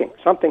not working.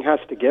 Something has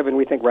to give, and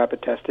we think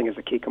rapid testing is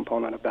a key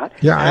component of that,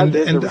 as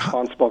is the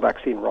responsible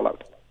vaccine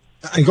rollout.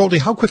 And Goldie,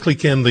 how quickly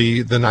can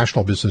the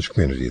national business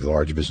community, the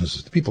large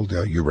businesses, the people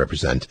you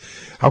represent,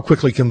 how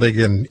quickly can they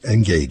get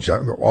engaged?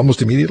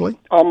 Almost immediately?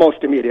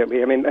 Almost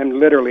immediately. I mean, and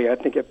literally, I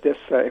think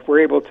if we're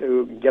able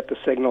to get the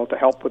signal to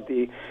help with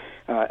the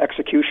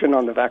execution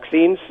on the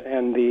vaccines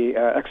and the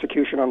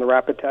execution on the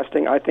rapid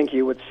testing, I think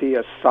you would see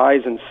a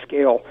size and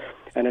scale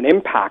and an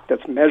impact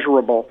that's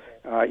measurable,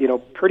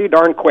 pretty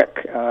darn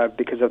quick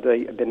because of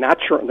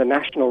the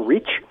national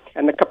reach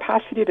and the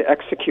capacity to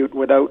execute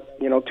without,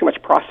 too much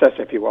process,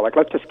 if you will. Like,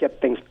 let's just get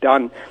things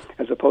done,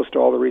 as opposed to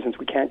all the reasons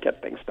we can't get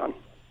things done.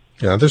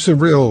 Yeah, there's a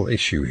real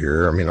issue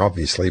here. I mean,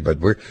 obviously, but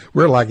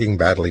we're lagging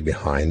badly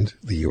behind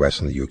the U.S.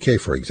 and the U.K.,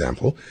 for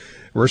example.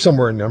 We're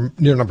somewhere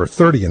near number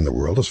 30 in the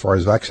world as far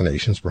as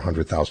vaccinations per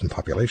 100,000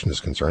 population is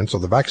concerned. So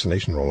the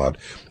vaccination rollout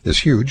is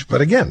huge. But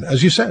again,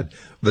 as you said,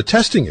 the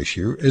testing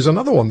issue is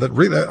another one that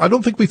really, I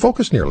don't think we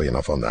focus nearly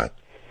enough on that.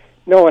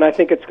 No, and I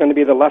think it's going to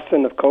be the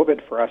lesson of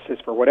COVID for us is,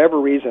 for whatever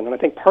reason, and I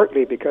think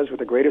partly because, with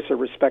the greatest of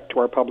respect to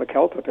our public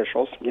health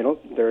officials,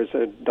 there's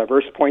a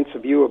diverse points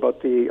of view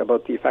about the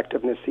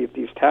effectiveness of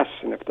these tests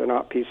and if they're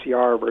not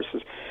PCR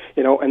versus,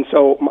 and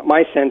so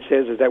my sense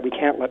is that we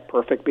can't let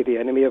perfect be the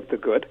enemy of the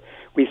good.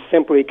 We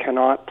simply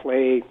cannot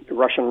play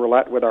Russian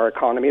roulette with our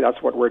economy.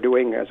 That's what we're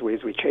doing as we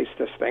chase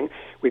this thing.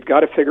 We've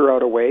got to figure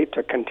out a way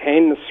to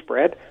contain the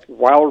spread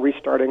while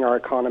restarting our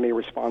economy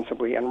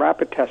responsibly, and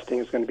rapid testing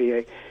is going to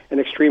be an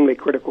extremely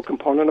critical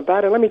component of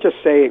that. And let me just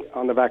say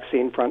on the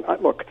vaccine front,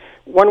 look,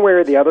 one way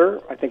or the other,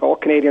 I think all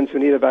Canadians who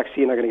need a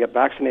vaccine are going to get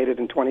vaccinated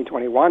in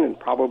 2021 and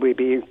probably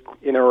be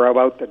in or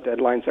about the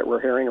deadlines that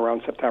we're hearing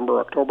around September,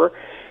 October.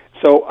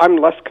 So I'm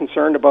less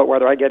concerned about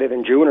whether I get it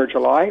in June or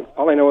July.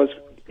 All I know is,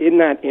 in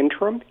that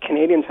interim,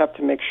 Canadians have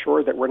to make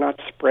sure that we're not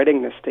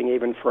spreading this thing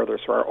even further.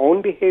 So our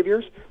own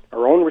behaviors,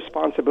 our own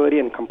responsibility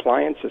and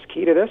compliance is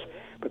key to this.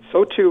 But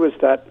so too is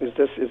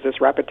this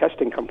rapid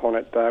testing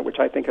component, which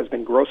I think has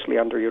been grossly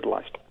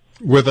underutilized.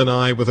 With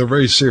a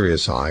very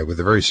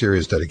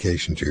serious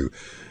dedication to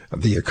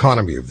the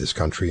economy of this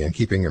country, and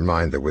keeping in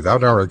mind that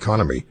without our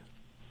economy,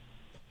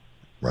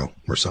 well,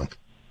 we're sunk.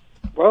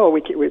 Well,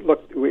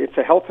 it's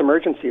a health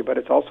emergency, but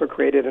it's also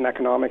created an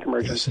economic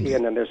emergency, yes,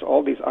 and then there's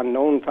all these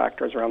unknown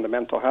factors around the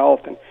mental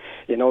health and,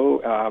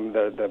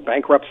 the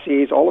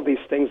bankruptcies, all of these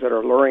things that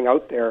are luring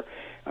out there.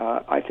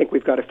 I think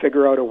we've got to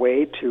figure out a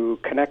way to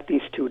connect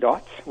these two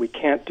dots. We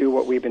can't do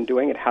what we've been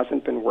doing. It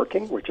hasn't been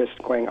working. We're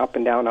just going up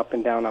and down, up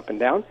and down, up and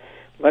down.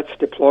 Let's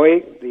deploy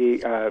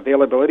the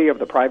availability of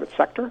the private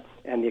sector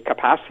and the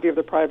capacity of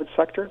the private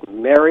sector,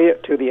 marry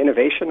it to the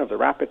innovation of the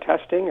rapid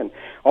testing and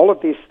all of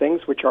these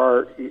things, which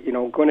are,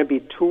 going to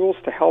be tools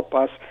to help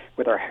us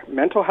with our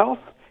mental health,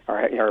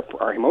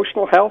 our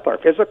emotional health, our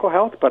physical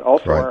health, but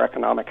also our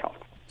economic health.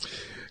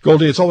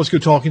 Goldie, it's always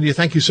good talking to you.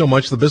 Thank you so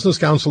much. The Business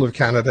Council of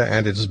Canada,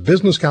 and it's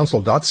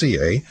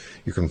businesscouncil.ca.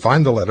 You can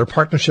find the letter.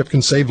 Partnership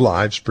can save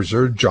lives,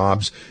 preserve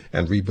jobs,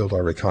 and rebuild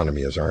our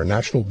economy, as our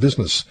National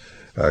Business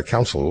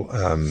Council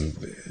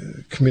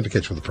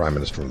communicates with the Prime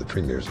Minister and the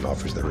Premiers and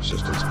offers their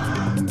assistance.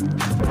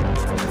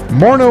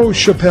 Morneau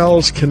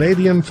Shepell's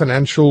Canadian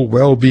Financial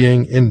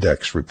Wellbeing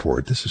Index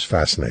report. This is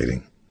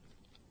fascinating.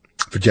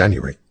 For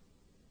January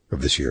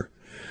of this year,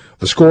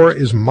 the score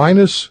is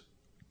minus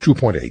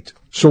 2.8.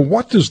 So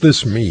what does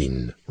this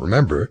mean?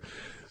 Remember,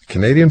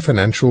 Canadian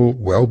Financial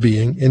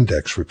Wellbeing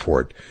Index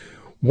report.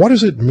 What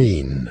does it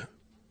mean?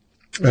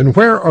 And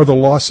where are the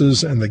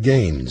losses and the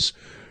gains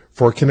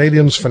for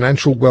Canadians'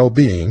 financial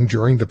well-being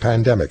during the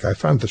pandemic? I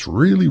found this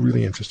really,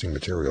 really interesting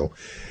material.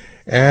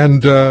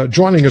 And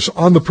joining us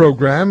on the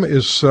program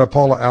is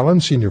Paula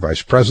Allen, Senior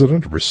Vice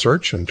President,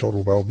 Research and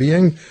Total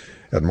Well-Being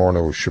at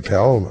Morneau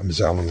Shepell.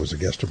 Ms. Allen was a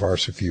guest of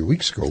ours a few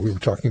weeks ago. We were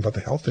talking about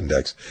the health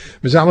index.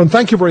 Ms. Allen,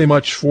 thank you very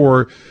much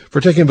for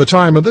taking the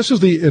time. And this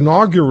is the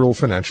inaugural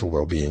Financial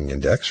Wellbeing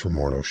Index for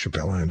Morneau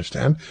Shepell, I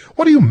understand.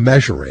 What are you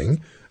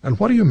measuring, and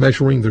what are you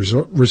measuring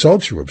the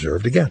results you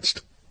observed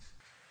against?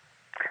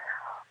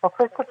 Well,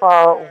 first of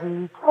all,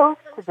 we chose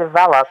to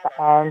develop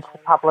and to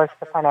publish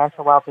the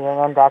Financial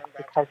Wellbeing Index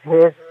because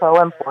it is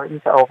so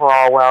important to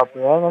overall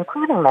well-being,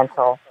 including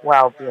mental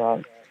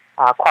well-being,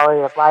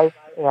 quality of life,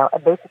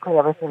 basically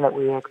everything that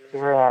we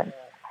experience.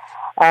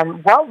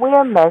 And what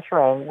we're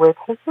measuring, we're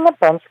taking a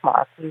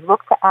benchmark. We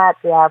looked at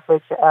the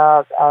average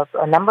of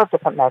a number of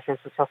different measures,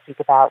 which I'll speak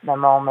about in a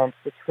moment,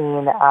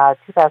 between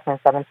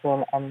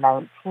 2017 and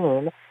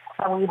 19,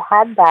 and we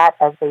had that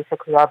as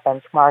basically our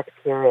benchmark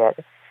period.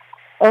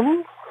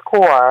 Any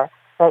score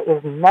that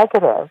is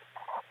negative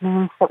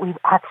means that we've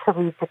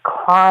actually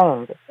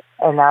declined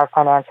in our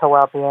financial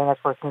well-being as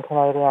working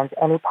Canadians.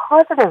 Any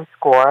positive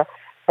score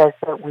says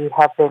that we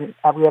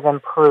have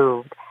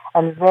improved.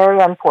 And very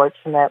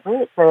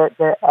unfortunately,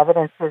 the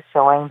evidence is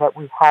showing that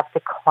we have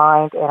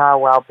declined in our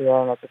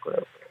well-being as a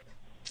group.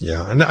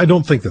 Yeah, and I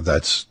don't think that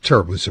that's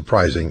terribly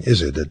surprising,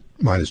 is it, at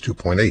minus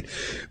 2.8?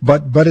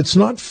 But it's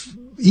not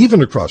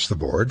even across the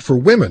board. For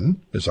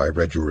women, as I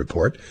read your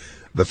report,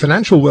 the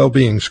financial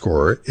well-being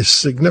score is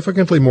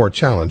significantly more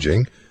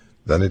challenging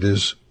than it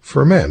is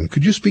for men.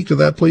 Could you speak to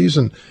that, please,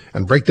 and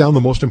break down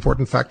the most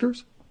important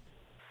factors?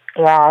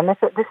 Yeah, and this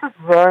is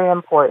very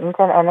important.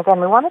 And again,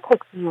 we want to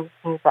take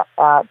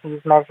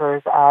these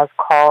measures as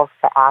calls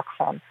to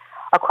action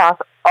across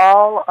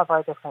all of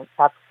our different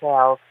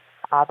subscales.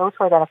 Those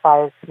who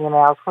identify as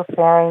females were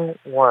faring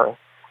worse.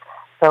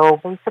 So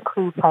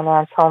basically,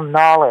 financial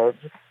knowledge,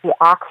 the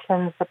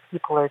actions that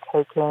people are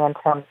taking in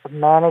terms of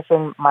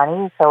managing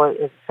money, so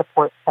it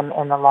supports them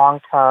in the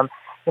long term,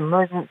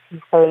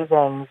 emergency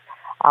savings,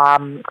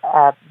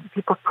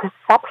 people's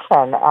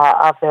perception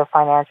of their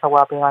financial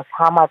well-being, like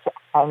how much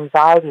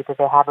anxiety do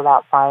they have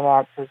about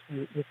finances.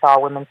 You saw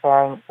women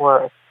faring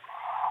worse.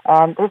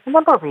 And there's a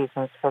number of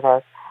reasons for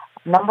this.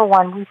 Number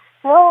one, we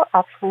still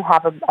actually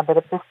have a bit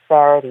of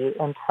disparity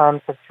in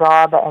terms of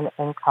job and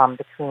income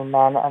between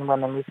men and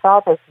women. We saw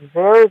this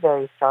very,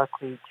 very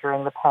starkly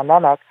during the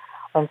pandemic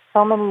when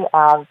so many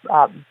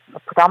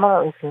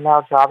predominantly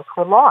female jobs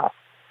were lost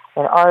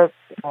in arts,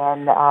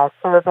 in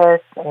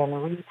service, in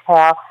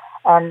retail.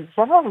 And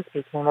generally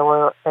speaking, they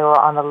were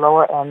on the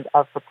lower end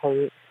of the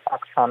pay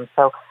spectrum.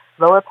 So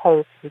lower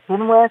pay to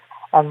begin with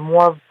and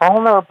more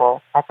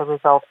vulnerable as a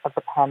result of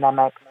the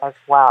pandemic as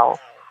well.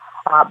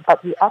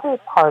 But the other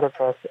part of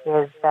this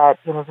is that,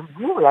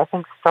 really, I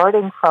think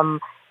starting from,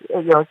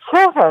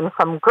 children,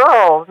 from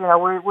girls,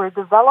 we're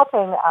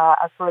developing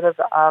a sort of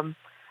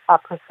a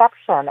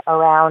perception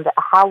around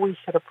how we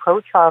should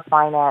approach our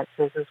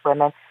finances as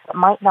women that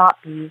might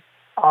not be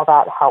all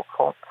that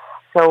helpful.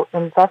 So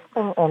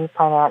investing in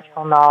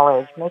financial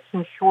knowledge,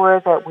 making sure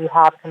that we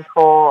have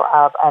control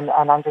of and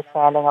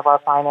understanding of our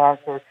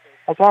finances.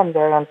 Again,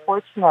 very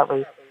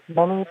unfortunately,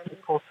 many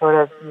people sort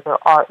of either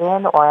are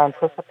in or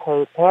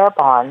anticipate pair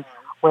bonds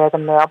where the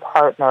male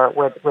partner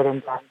would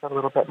invest a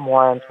little bit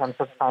more in terms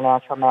of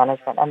financial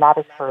management, and that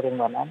is hurting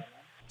women.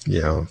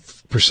 Yeah,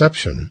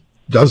 perception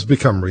does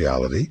become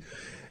reality,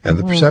 and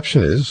the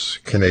perception is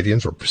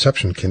Canadians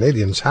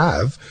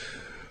have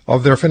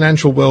of their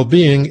financial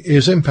well-being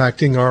is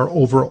impacting our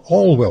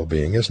overall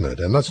well-being, isn't it?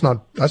 And that's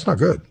not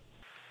good.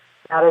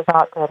 That is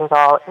not good at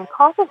all. It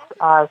causes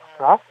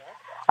stress.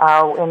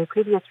 In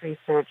previous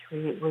research,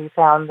 we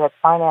found that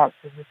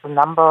finances is the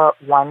number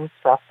one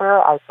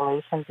stressor,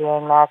 isolation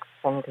being next,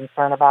 and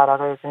concern about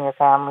others in your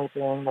family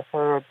being the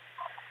third.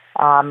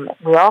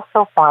 We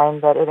also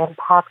find that it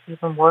impacts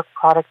even work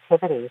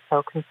productivity.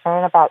 So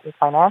concern about your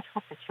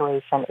financial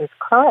situation is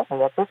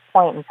currently, at this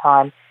point in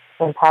time,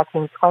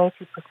 impacting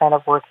 22%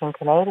 of working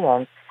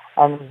Canadians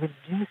and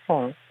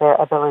reducing their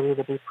ability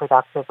to be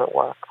productive at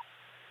work.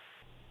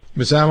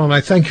 Ms. Allen,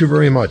 I thank you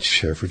very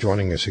much for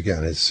joining us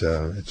again. It's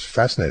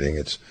fascinating.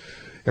 It's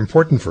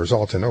important for us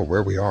all to know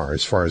where we are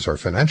as far as our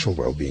financial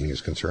well-being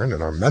is concerned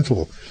and our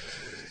mental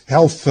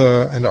health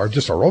and our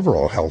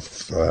overall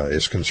health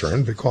is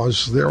concerned,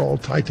 because they're all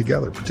tied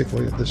together,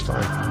 particularly at this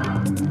time.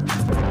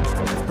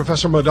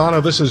 Professor Madonna,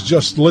 this is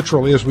just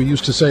literally, as we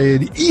used to say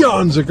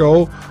eons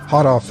ago,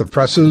 hot off the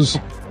presses.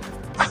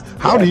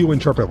 How do you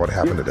interpret what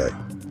happened today?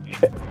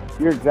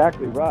 You're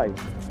exactly right.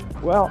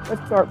 Well,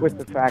 let's start with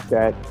the fact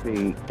that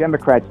the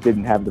Democrats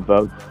didn't have the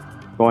votes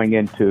going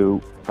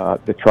into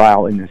the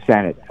trial in the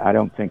Senate. I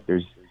don't think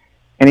there's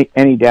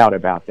any doubt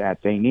about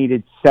that. They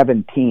needed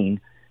 17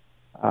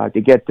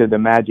 to get to the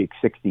magic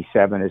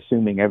 67,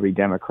 assuming every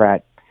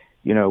Democrat,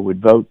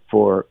 would vote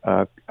for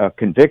a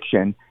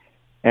conviction,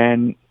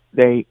 and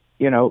they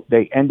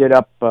ended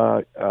up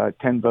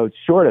 10 votes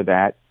short of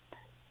that.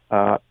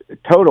 The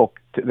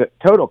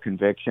total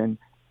conviction,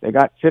 they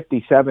got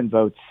 57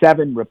 votes.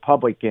 7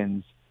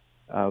 Republicans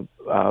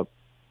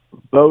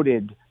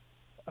voted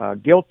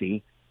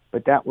guilty,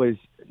 but that was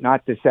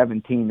not the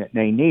 17 that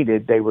they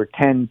needed. They were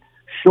 10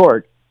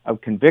 short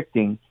of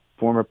convicting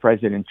former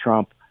President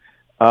Trump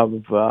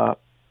of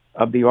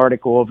the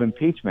article of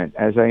impeachment.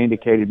 As I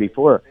indicated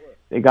before,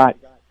 they got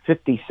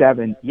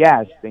 57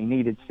 yes, they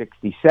needed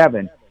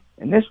 67.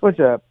 And this was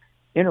a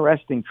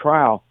interesting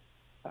trial.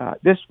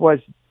 This was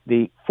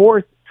the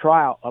 4th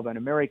trial of an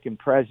American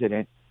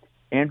president.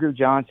 Andrew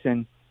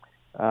Johnson,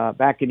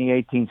 back in the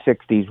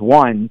 1860s,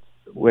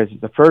 was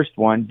the first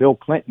one. Bill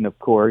Clinton, of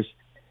course,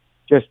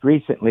 just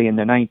recently in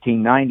the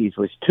 1990s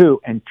was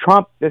 2. And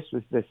Trump, this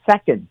was the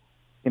 2nd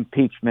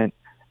impeachment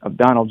of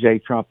Donald J.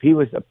 Trump. He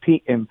was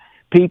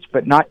impeached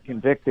but not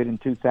convicted in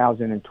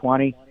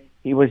 2020.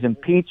 He was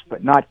impeached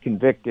but not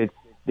convicted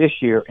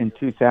this year in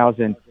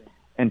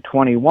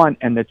 2021.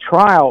 And the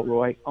trial,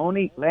 Roy,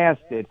 only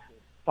lasted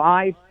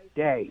 5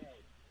 days.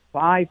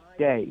 5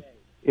 days.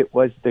 It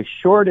was the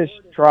shortest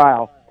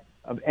trial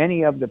of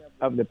any of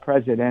the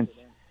presidents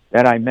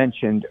that I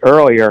mentioned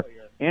earlier.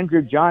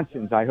 Andrew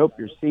Johnson's, I hope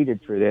you're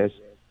seated for this,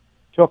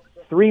 took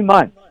 3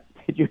 months.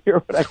 Did you hear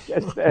what I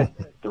just said?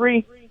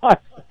 3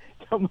 months.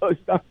 It's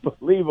almost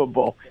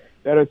unbelievable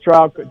that a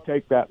trial could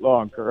take that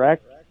long,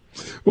 correct?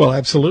 Well,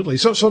 absolutely.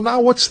 So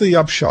now what's the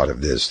upshot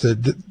of this?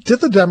 Did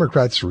the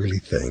Democrats really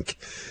think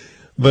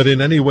that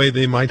in any way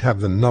they might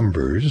have the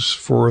numbers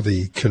for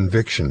the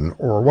conviction,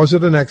 or was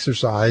it an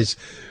exercise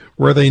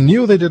where they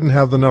knew they didn't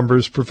have the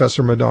numbers,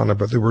 Professor Madonna,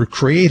 but they were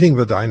creating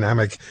the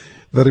dynamic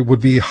that it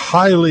would be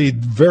very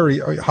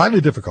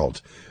highly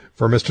difficult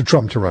for Mr.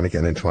 Trump to run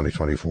again in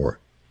 2024?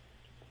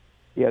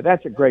 Yeah,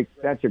 that's a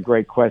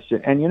great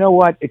question. And you know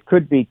what? It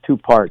could be two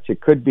parts.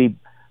 It could be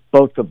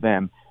both of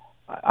them.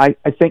 I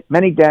think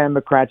many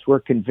Democrats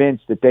were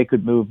convinced that they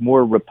could move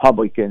more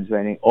Republicans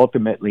than they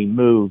ultimately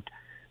moved,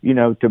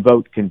 to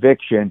vote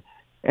conviction.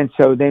 And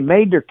so they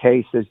made their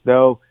case as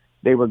though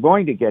they were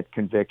going to get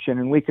conviction.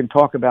 And we can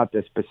talk about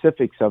the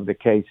specifics of the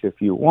case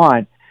if you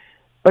want.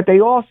 But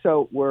they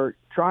also were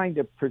trying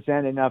to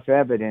present enough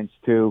evidence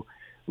to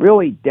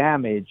really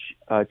damage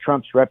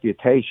Trump's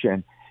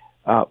reputation.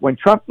 When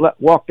Trump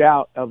walked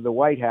out of the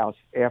White House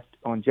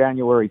on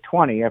January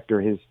 20, after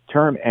his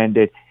term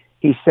ended,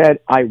 he said,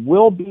 "I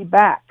will be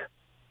back."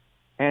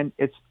 And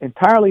it's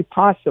entirely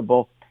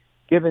possible,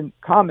 given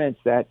comments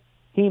that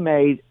he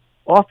made,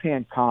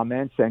 offhand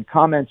comments and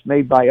comments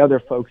made by other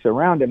folks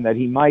around him, that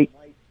he might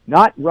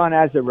not run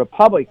as a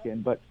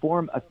Republican, but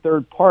form a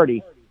third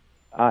party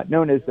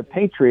known as the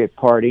Patriot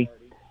Party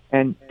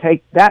and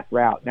take that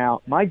route.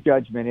 Now, my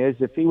judgment is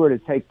if he were to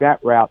take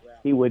that route,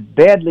 he would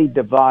badly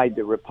divide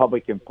the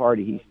Republican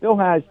Party. He still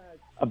has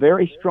a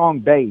very strong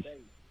base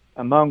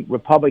among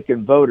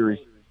Republican voters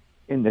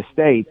in the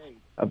states,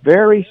 a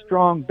very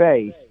strong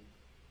base,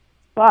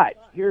 but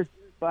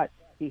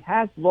he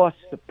has lost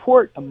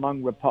support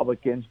among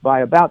Republicans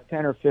by about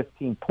 10 or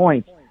 15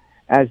 points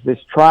as this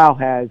trial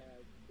has,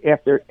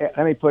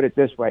 let me put it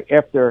this way,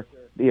 after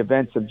the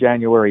events of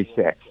January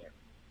 6th.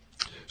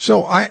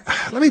 So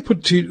let me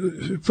put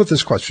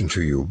this question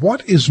to you.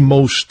 What is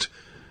most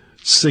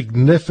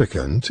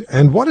significant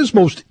and what is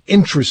most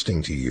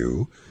interesting to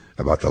you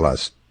about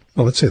let's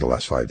say the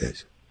last 5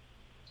 days?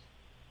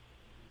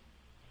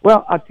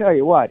 Well, I'll tell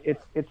you what,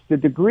 it's the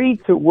degree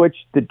to which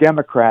the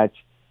Democrats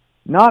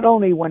not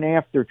only went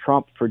after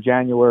Trump for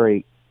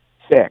January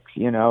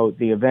 6th,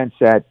 the events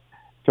that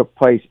took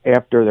place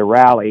after the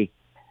rally,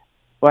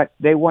 but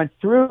they went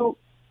through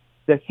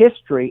the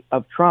history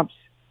of Trump's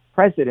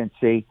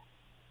presidency,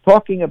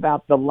 talking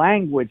about the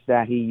language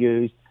that he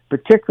used,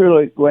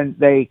 particularly when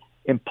they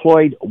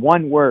employed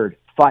one word,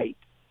 fight,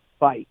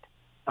 fight,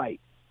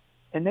 fight.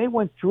 And they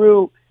went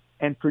through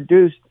and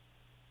produced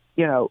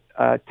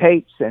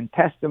tapes and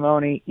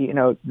testimony,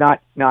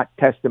 not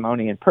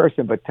testimony in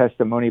person, but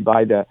testimony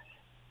by the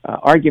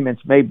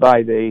arguments made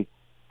by the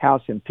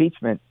House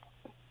impeachment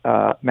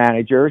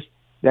managers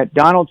that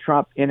Donald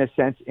Trump, in a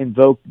sense,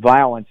 invoked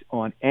violence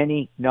on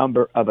any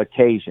number of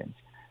occasions.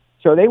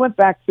 So they went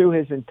back through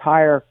his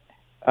entire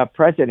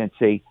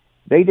presidency.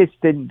 They just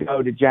didn't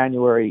go to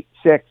January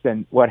 6th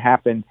and what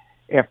happened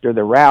after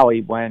the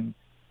rally when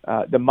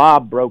the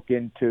mob broke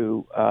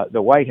into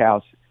the White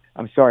House.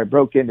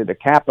 Broke into the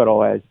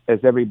Capitol, as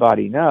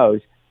everybody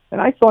knows.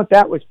 And I thought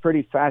that was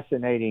pretty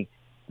fascinating,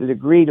 the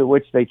degree to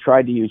which they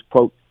tried to use,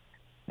 quote,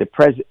 the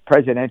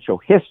presidential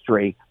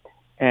history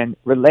and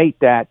relate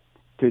that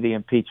to the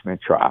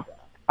impeachment trial.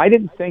 I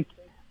didn't think,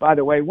 by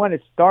the way, when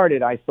it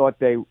started, I thought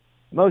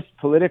most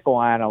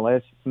political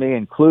analysts, me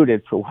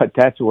included for what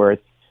that's worth,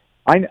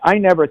 I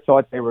never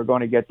thought they were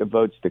going to get the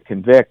votes to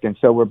convict. And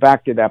so we're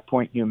back to that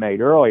point you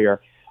made earlier.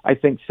 I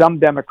think some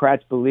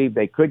Democrats believe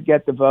they could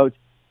get the votes,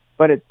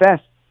 but at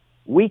best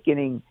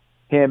weakening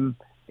him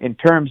in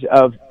terms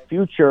of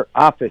future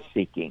office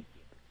seeking.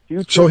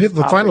 So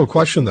the final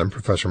question then,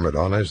 Professor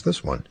Madonna, is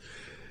this one.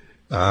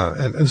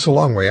 And it's a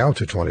long way out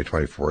to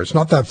 2024. It's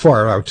not that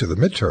far out to the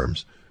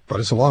midterms, but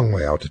it's a long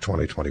way out to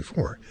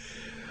 2024.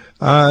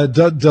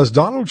 Does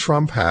Donald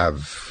Trump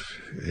have,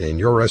 in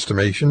your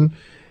estimation,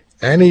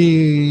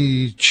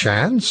 any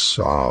chance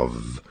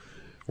of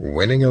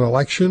winning an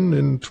election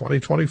in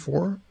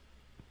 2024?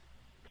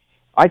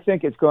 I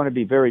think it's going to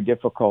be very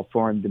difficult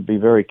for him, to be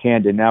very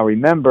candid. Now,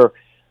 remember,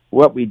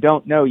 what we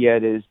don't know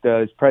yet is,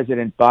 does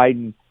President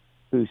Biden,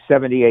 who's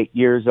 78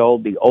 years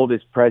old, the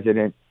oldest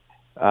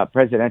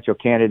presidential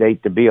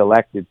candidate to be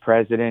elected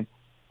president,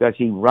 does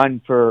he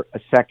run for a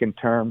second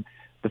term?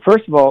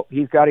 First of all,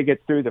 he's got to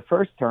get through the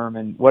first term,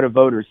 and what do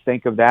voters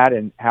think of that,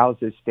 and how's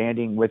his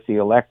standing with the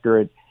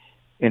electorate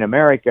in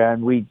America?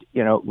 And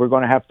we're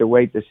going to have to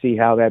wait to see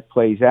how that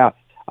plays out.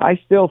 I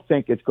still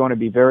think it's going to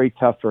be very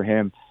tough for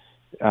him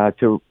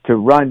to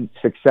run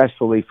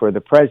successfully for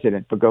the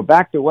president. But go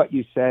back to what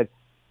you said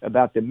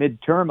about the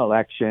midterm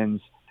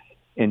elections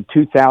in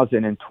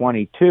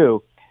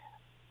 2022.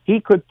 He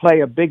could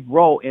play a big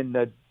role in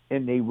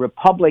the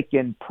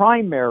Republican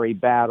primary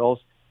battles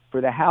for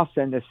the House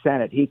and the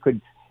Senate. He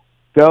could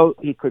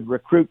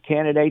recruit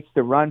candidates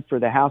to run for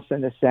the House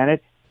and the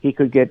Senate. He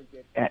could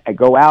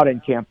go out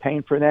and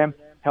campaign for them,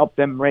 help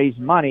them raise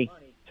money.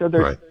 So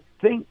there's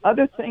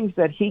other things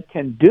that he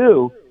can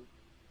do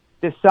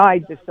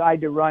decide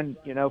to run,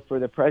 for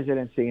the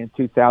presidency in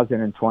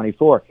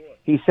 2024.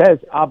 He says,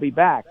 I'll be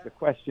back. The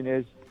question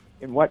is,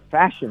 in what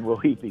fashion will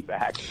he be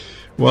back?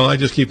 Well, I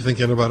just keep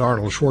thinking about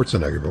Arnold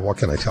Schwarzenegger, but what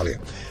can I tell you?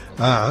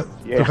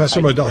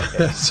 Professor Madonna,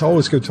 it's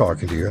always good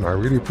talking to you, and I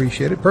really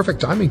appreciate it.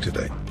 Perfect timing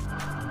today.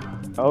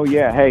 Oh,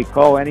 yeah. Hey,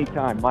 call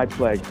anytime. My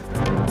pleasure.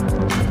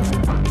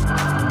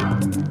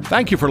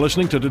 Thank you for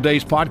listening to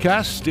today's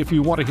podcast. If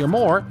you want to hear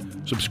more,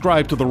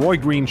 subscribe to The Roy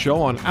Green Show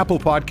on Apple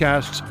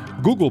Podcasts,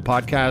 Google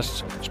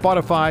Podcasts,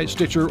 Spotify,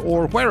 Stitcher,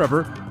 or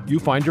wherever you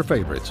find your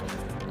favorites.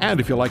 And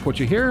if you like what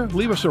you hear,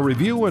 leave us a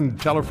review and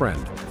tell a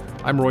friend.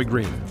 I'm Roy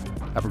Green.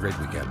 Have a great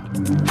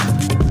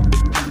weekend.